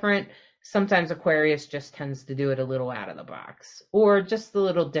bit different. Sometimes Aquarius just tends to do it a little out of the box, or just a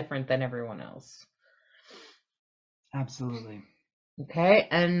little different than everyone else. Absolutely. Okay,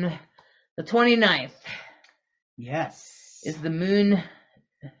 and the 29th Yes. is the moon.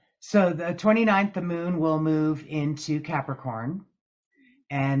 So the 29th, the moon will move into Capricorn.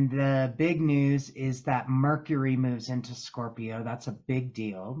 And the big news is that Mercury moves into Scorpio. That's a big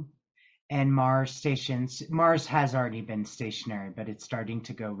deal. And Mars has already been stationary, but it's starting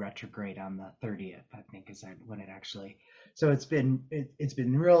to go retrograde on the 30th, I think, is when it actually. So it's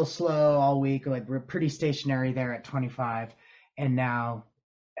been real slow all week. Like we're pretty stationary there at 25, and now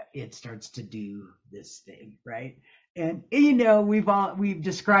it starts to do this thing, right? And we've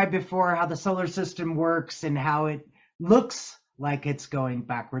described before how the solar system works and how it looks like it's going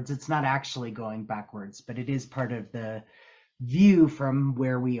backwards. It's not actually going backwards, but it is part of the view from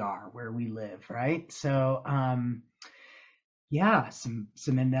where we are, where we live, right? So some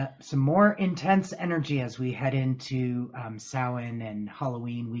more intense energy as we head into Samhain and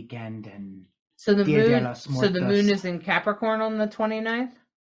Halloween weekend and So the Dia de moon, los so the moon Muertos. is in Capricorn on the 29th?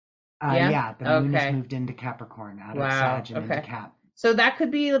 The moon has Okay. moved into Capricorn, out of Wow. Sag and into Okay. Cap. So that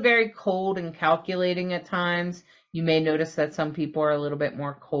could be very cold and calculating at times. You may notice that some people are a little bit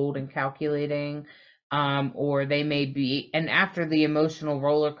more cold and calculating, or they may be, and after the emotional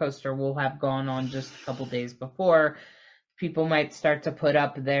roller coaster will have gone on just a couple days before, people might start to put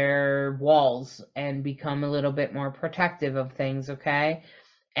up their walls and become a little bit more protective of things, okay?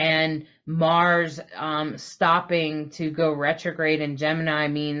 And Mars stopping to go retrograde in Gemini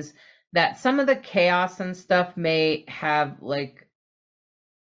means that some of the chaos and stuff may have like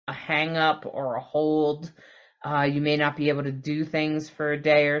a hang up or a hold. You may not be able to do things for a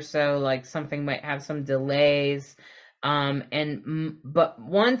day or so, like something might have some delays. But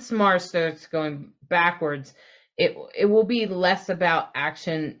once Mars starts going backwards, it will be less about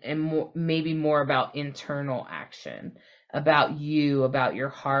action and maybe more about internal action, about you, about your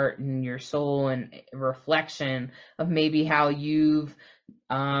heart and your soul, and reflection of maybe how you've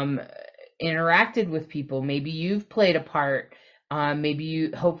interacted with people. Maybe you've played a part.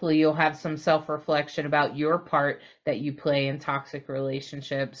 Hopefully you'll have some self-reflection about your part that you play in toxic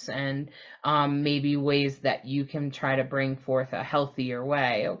relationships, and maybe ways that you can try to bring forth a healthier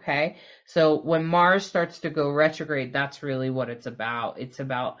way. Okay. So when Mars starts to go retrograde, that's really what it's about. It's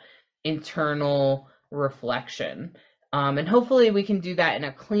about internal reflection. And hopefully we can do that in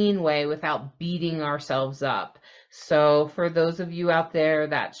a clean way without beating ourselves up. So for those of you out there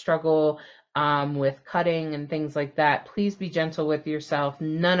that struggle with cutting and things like that, please be gentle with yourself.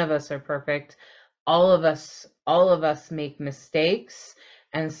 None of us are perfect. All of us make mistakes.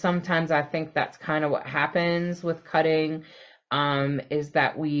 And sometimes I think that's kind of what happens with cutting, is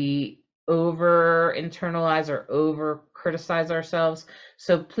that we over internalize or over criticize ourselves.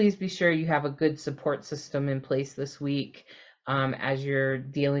 So please be sure you have a good support system in place this week, as you're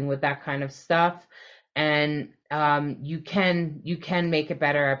dealing with that kind of stuff. And you can make it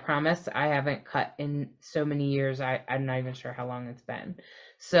better. I promise. I haven't cut in so many years. I'm not even sure how long it's been.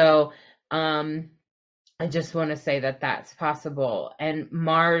 So I just want to say that that's possible. And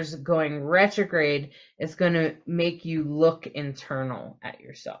Mars going retrograde is going to make you look internal at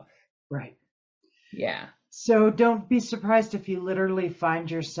yourself. Right. Yeah. So don't be surprised if you literally find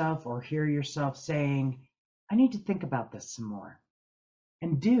yourself or hear yourself saying, I need to think about this some more.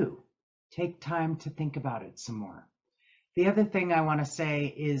 And do take time to think about it some more. The other thing I want to say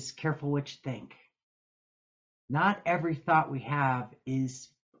is careful what you think. Not every thought we have is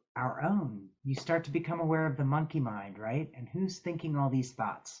our own. You start to become aware of the monkey mind, right? And who's thinking all these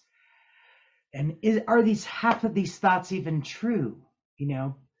thoughts? And are these half of these thoughts even true?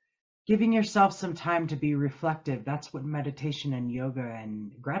 Giving yourself some time to be reflective. That's what meditation and yoga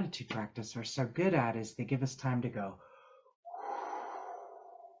and gratitude practice are so good at, is they give us time to go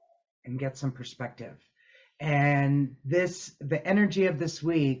and get some perspective. And the energy of this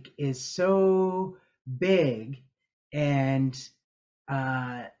week is so big, and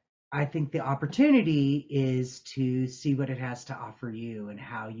I think the opportunity is to see what it has to offer you and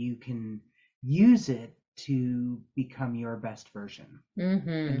how you can use it to become your best version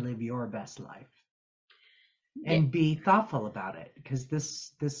and live your best life. And be thoughtful about it, because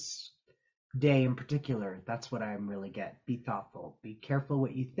this day in particular, that's what I'm really get. Be thoughtful. Be careful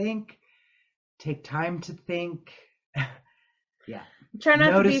what you think. Take time to think. Yeah. Try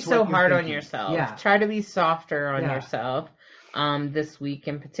not to be Notice so what you're hard on thinking. yourself. Yeah. Try to be softer on Yeah. yourself. This week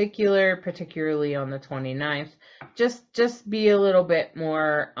in particular, particularly on the 29th. Just be a little bit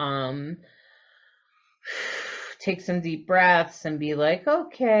more, take some deep breaths and be like,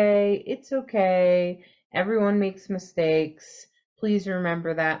 okay, it's okay. Everyone makes mistakes. Please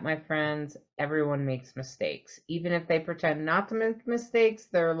remember that, my friends. Everyone makes mistakes. Even if they pretend not to make mistakes,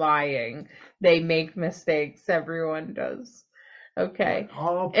 they're lying. They make mistakes. Everyone does. Okay. We're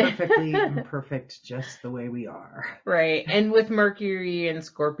all perfectly imperfect just the way we are. Right. And with Mercury and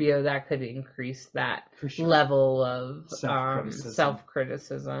Scorpio, that could increase that For sure. level of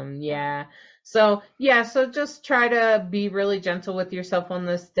self-criticism. Yeah. So just try to be really gentle with yourself on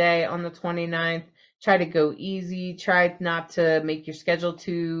this day, on the 29th. Try to go easy. Try not to make your schedule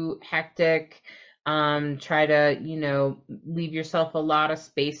too hectic. Try to, leave yourself a lot of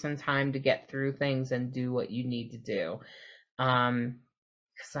space and time to get through things and do what you need to do.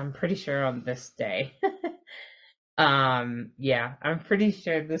 Because I'm pretty sure on this day, I'm pretty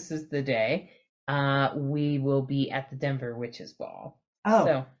sure this is the day, we will be at the Denver Witches Ball. Oh,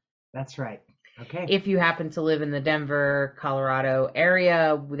 so, that's right. Okay. If you happen to live in the Denver, Colorado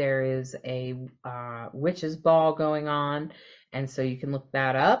area, there is a Witches Ball going on, and so you can look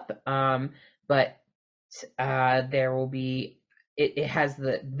that up. But there will be. It has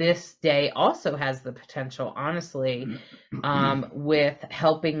this day also has the potential, honestly, with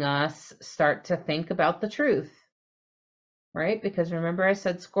helping us start to think about the truth, right? Because remember I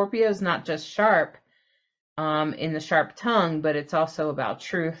said Scorpio is not just sharp in the sharp tongue, but it's also about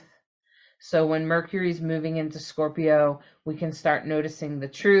truth. So when Mercury's moving into Scorpio, we can start noticing the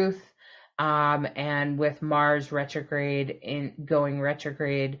truth. And with Mars going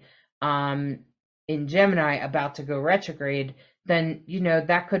retrograde in Gemini, about to go retrograde, then,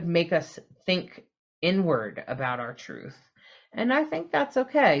 that could make us think inward about our truth. And I think that's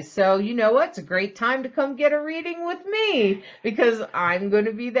okay. So, you know what? It's a great time to come get a reading with me because I'm going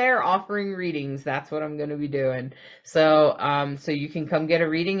to be there offering readings. That's what I'm going to be doing. So, so you can come get a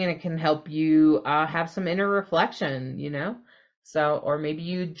reading and it can help you have some inner reflection, So, or maybe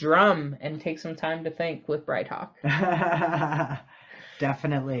you drum and take some time to think with Bright Hawk.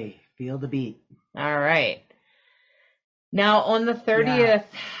 Definitely. Feel the beat. All right. Now, on the 30th,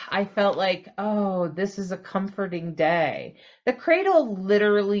 I felt like, oh, this is a comforting day. The cradle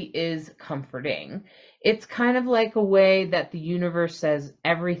literally is comforting. It's kind of like a way that the universe says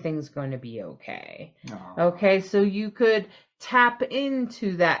everything's going to be okay. Aww. Okay, so you could tap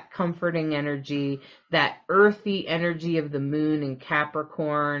into that comforting energy, that earthy energy of the moon in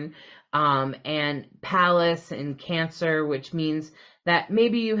Capricorn, and Pallas in Cancer, which means that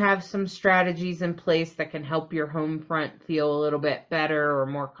maybe you have some strategies in place that can help your home front feel a little bit better or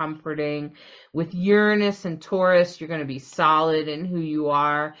more comforting. With Uranus and Taurus, you're going to be solid in who you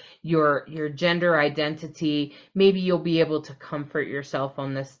are, your gender identity. Maybe you'll be able to comfort yourself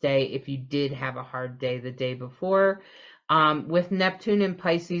on this day if you did have a hard day the day before. With Neptune and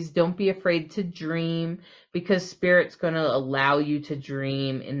Pisces, don't be afraid to dream because Spirit's going to allow you to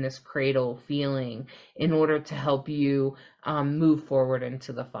dream in this cradle feeling in order to help you move forward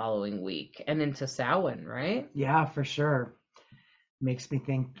into the following week and into Samhain, right? Yeah, for sure. Makes me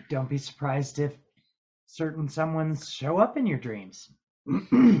think, don't be surprised if certain someones show up in your dreams.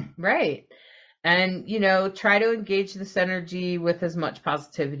 Right. And, try to engage this energy with as much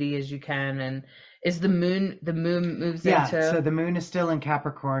positivity as you can. And is the moon moves into... Yeah, so the moon is still in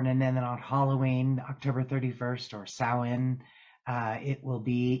Capricorn, and then on Halloween, October 31st, or Samhain, it will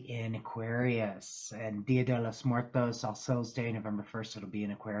be in Aquarius. And Dia de los Muertos, All Souls Day, November 1st, it'll be in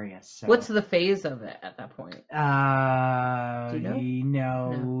Aquarius. So, what's the phase of it at that point? Do you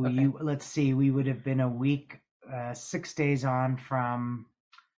know? No? Okay. Let's see, we would have been a week, 6 days on from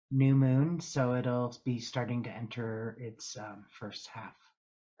new moon, so it'll be starting to enter its first half.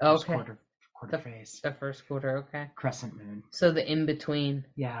 Okay. Quarter phase. The first quarter, okay. Crescent moon. So the in-between.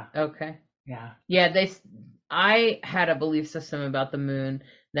 Yeah. Okay. Yeah. Yeah, I had a belief system about the moon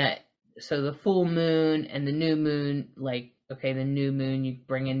so the full moon and the new moon, like, okay, the new moon, you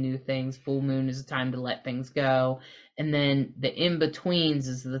bring in new things. Full moon is a time to let things go. And then the in-betweens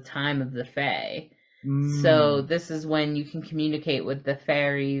is the time of the Fae. So this is when you can communicate with the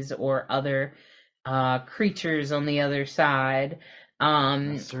fairies or other creatures on the other side.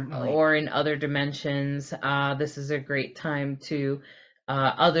 Or in other dimensions. This is a great time to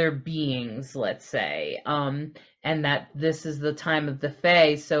other beings, let's say, and that this is the time of the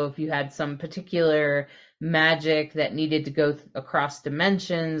Fae. So if you had some particular magic that needed to go across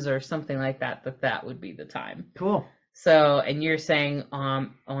dimensions or something like that, that would be the time. Cool. So, and you're saying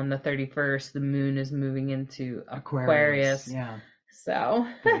on the 31st, the moon is moving into Aquarius. Yeah. So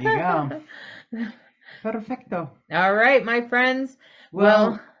there you go. Perfecto. All right, my friends.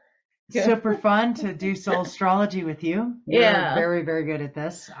 Well, super fun to do soul astrology with you. You're very, very good at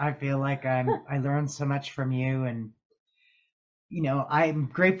this. I feel like I learned so much from you, and I'm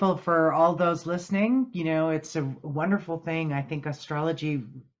grateful for all those listening. It's a wonderful thing. I think astrology,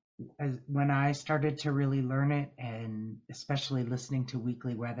 when I started to really learn it, and especially listening to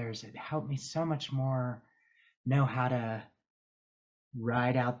weekly weathers, it helped me so much more know how to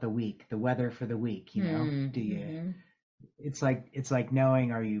ride out the week, the weather for the week. Do you? It's like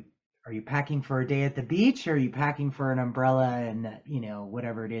knowing, are you packing for a day at the beach, or are you packing for an umbrella and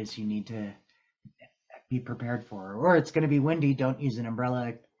whatever it is you need to be prepared for, or it's going to be windy, don't use an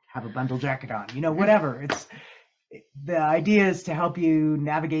umbrella, have a bundle jacket on, whatever. The idea is to help you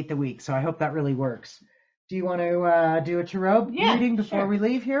navigate the week. So I hope that really works. Do you want to do a tarot reading before we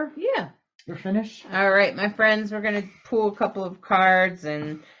leave here? Yeah. You're finished? All right, my friends, we're going to pull a couple of cards,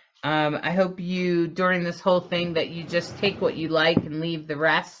 and I hope you, during this whole thing, that you just take what you like and leave the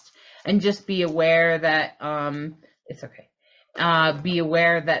rest, and just be aware that it's okay. Be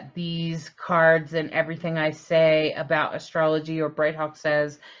aware that these cards and everything I say about astrology or Bright Hawk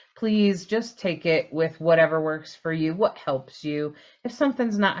says, please just take it with whatever works for you, what helps you. If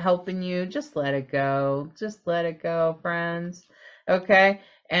something's not helping you, just let it go. Just let it go, friends. Okay?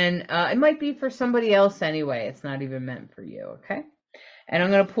 And it might be for somebody else anyway. It's not even meant for you, okay? And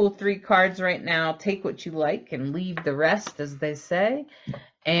I'm going to pull 3 cards right now. Take what you like and leave the rest, as they say.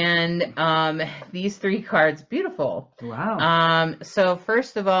 And these 3 cards, beautiful. Wow. So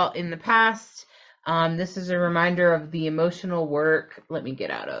first of all, in the past, this is a reminder of the emotional work. Let me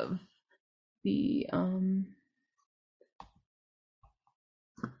get out of the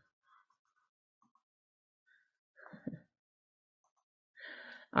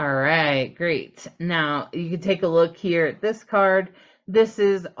all right, great. Now you can take a look here at this card. This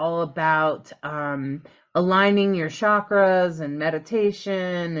is all about aligning your chakras and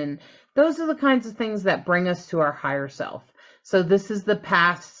meditation, and those are the kinds of things that bring us to our higher self. So this is the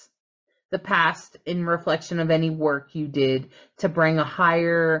past in reflection of any work you did to bring a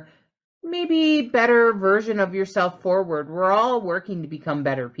higher, maybe better version of yourself forward. We're all working to become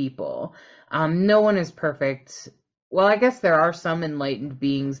better people. No one is perfect. Well, I guess there are some enlightened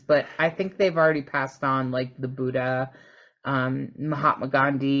beings, but I think they've already passed on, like the Buddha, Mahatma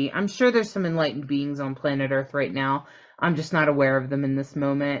Gandhi. I'm sure there's some enlightened beings on planet Earth right now. I'm just not aware of them in this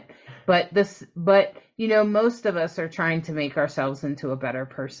moment. But most of us are trying to make ourselves into a better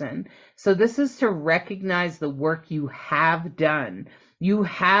person. So this is to recognize the work you have done. You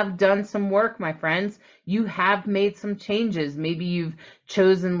have done some work, my friends. You have made some changes. Maybe you've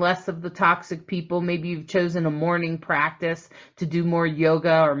chosen less of the toxic people. Maybe you've chosen a morning practice to do more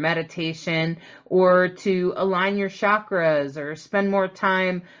yoga or meditation, or to align your chakras, or spend more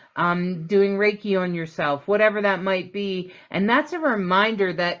time doing Reiki on yourself, whatever that might be. And that's a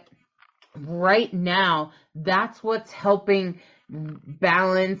reminder that right now, that's what's helping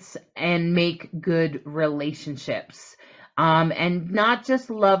balance and make good relationships. And not just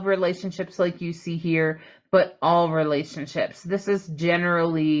love relationships like you see here, but all relationships. This is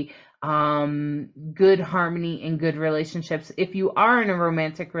generally good harmony and good relationships. If you are in a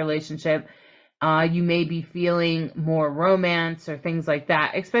romantic relationship, you may be feeling more romance or things like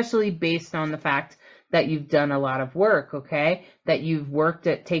that, especially based on the fact that you've done a lot of work, okay? That you've worked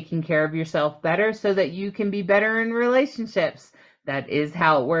at taking care of yourself better so that you can be better in relationships. That is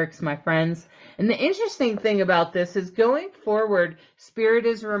how it works, my friends. And the interesting thing about this is, going forward, Spirit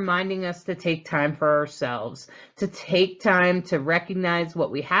is reminding us to take time for ourselves, to take time to recognize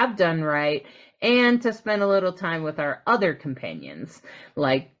what we have done right, and to spend a little time with our other companions,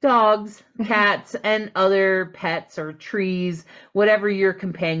 like dogs, cats, and other pets or trees, whatever your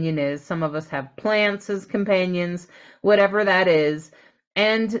companion is. Some of us have plants as companions, whatever that is,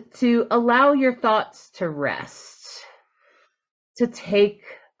 and to allow your thoughts to rest, to take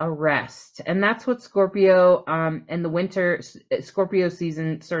a rest. And that's what Scorpio and the winter Scorpio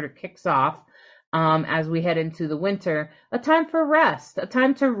season sort of kicks off as we head into the winter. A time for rest, a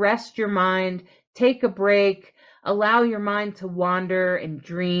time to rest your mind, take a break, allow your mind to wander and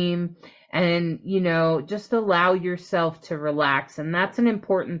dream, and just allow yourself to relax. And that's an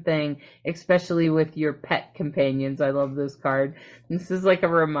important thing, especially with your pet companions. I love this card. This is like a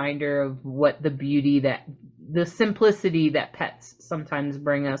reminder of what the simplicity that pets sometimes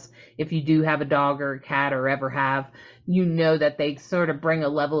bring us. If you do have a dog or a cat, or ever have, that they sort of bring a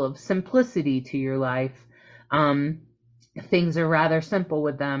level of simplicity to your life. Things are rather simple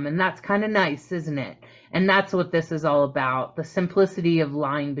with them, and that's kind of nice, isn't it? And that's what this is all about, the simplicity of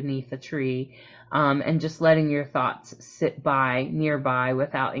lying beneath a tree, and just letting your thoughts sit nearby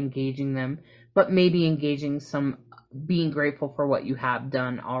without engaging them, but maybe engaging some being grateful for what you have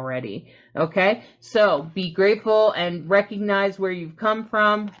done already. Okay? So be grateful and recognize where you've come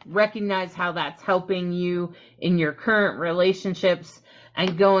from. Recognize how that's helping you in your current relationships.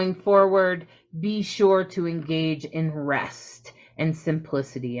 And going forward, be sure to engage in rest and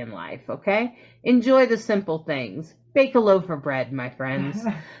simplicity in life. Okay? Enjoy the simple things. Bake a loaf of bread, my friends.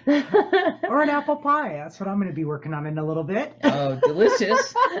 Or an apple pie. That's what I'm going to be working on in a little bit. Oh,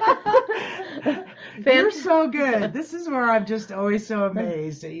 delicious. You're so good. This is where I'm just always so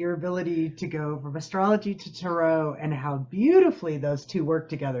amazed at your ability to go from astrology to tarot and how beautifully those two work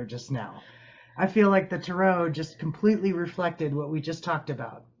together just now. I feel like the tarot just completely reflected what we just talked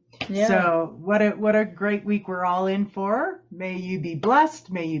about. Yeah. So what a great week we're all in for. May you be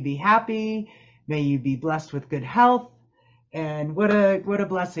blessed. May you be happy. May you be blessed with good health, and what a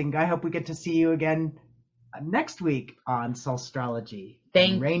blessing. I hope we get to see you again next week on Soulstrology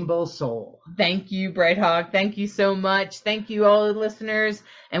and Rainbow Soul. Thank you, Bright Hawk. Thank you so much. Thank you, all the listeners,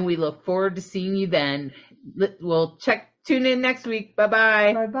 and we look forward to seeing you then. We'll tune in next week.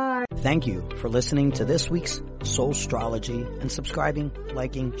 Bye-bye. Bye-bye. Thank you for listening to this week's Soulstrology and subscribing,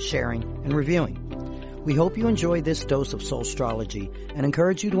 liking, sharing, and reviewing. We hope you enjoy this dose of Soulstrology and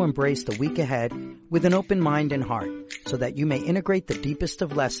encourage you to embrace the week ahead with an open mind and heart so that you may integrate the deepest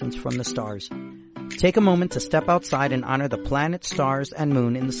of lessons from the stars. Take a moment to step outside and honor the planets, stars, and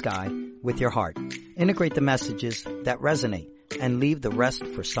moon in the sky with your heart. Integrate the messages that resonate and leave the rest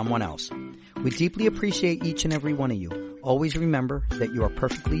for someone else. We deeply appreciate each and every one of you. Always remember that you are a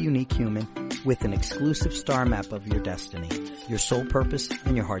perfectly unique human with an exclusive star map of your destiny, your soul purpose,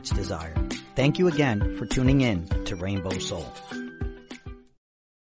 and your heart's desire. Thank you again for tuning in to Rainbow Soul.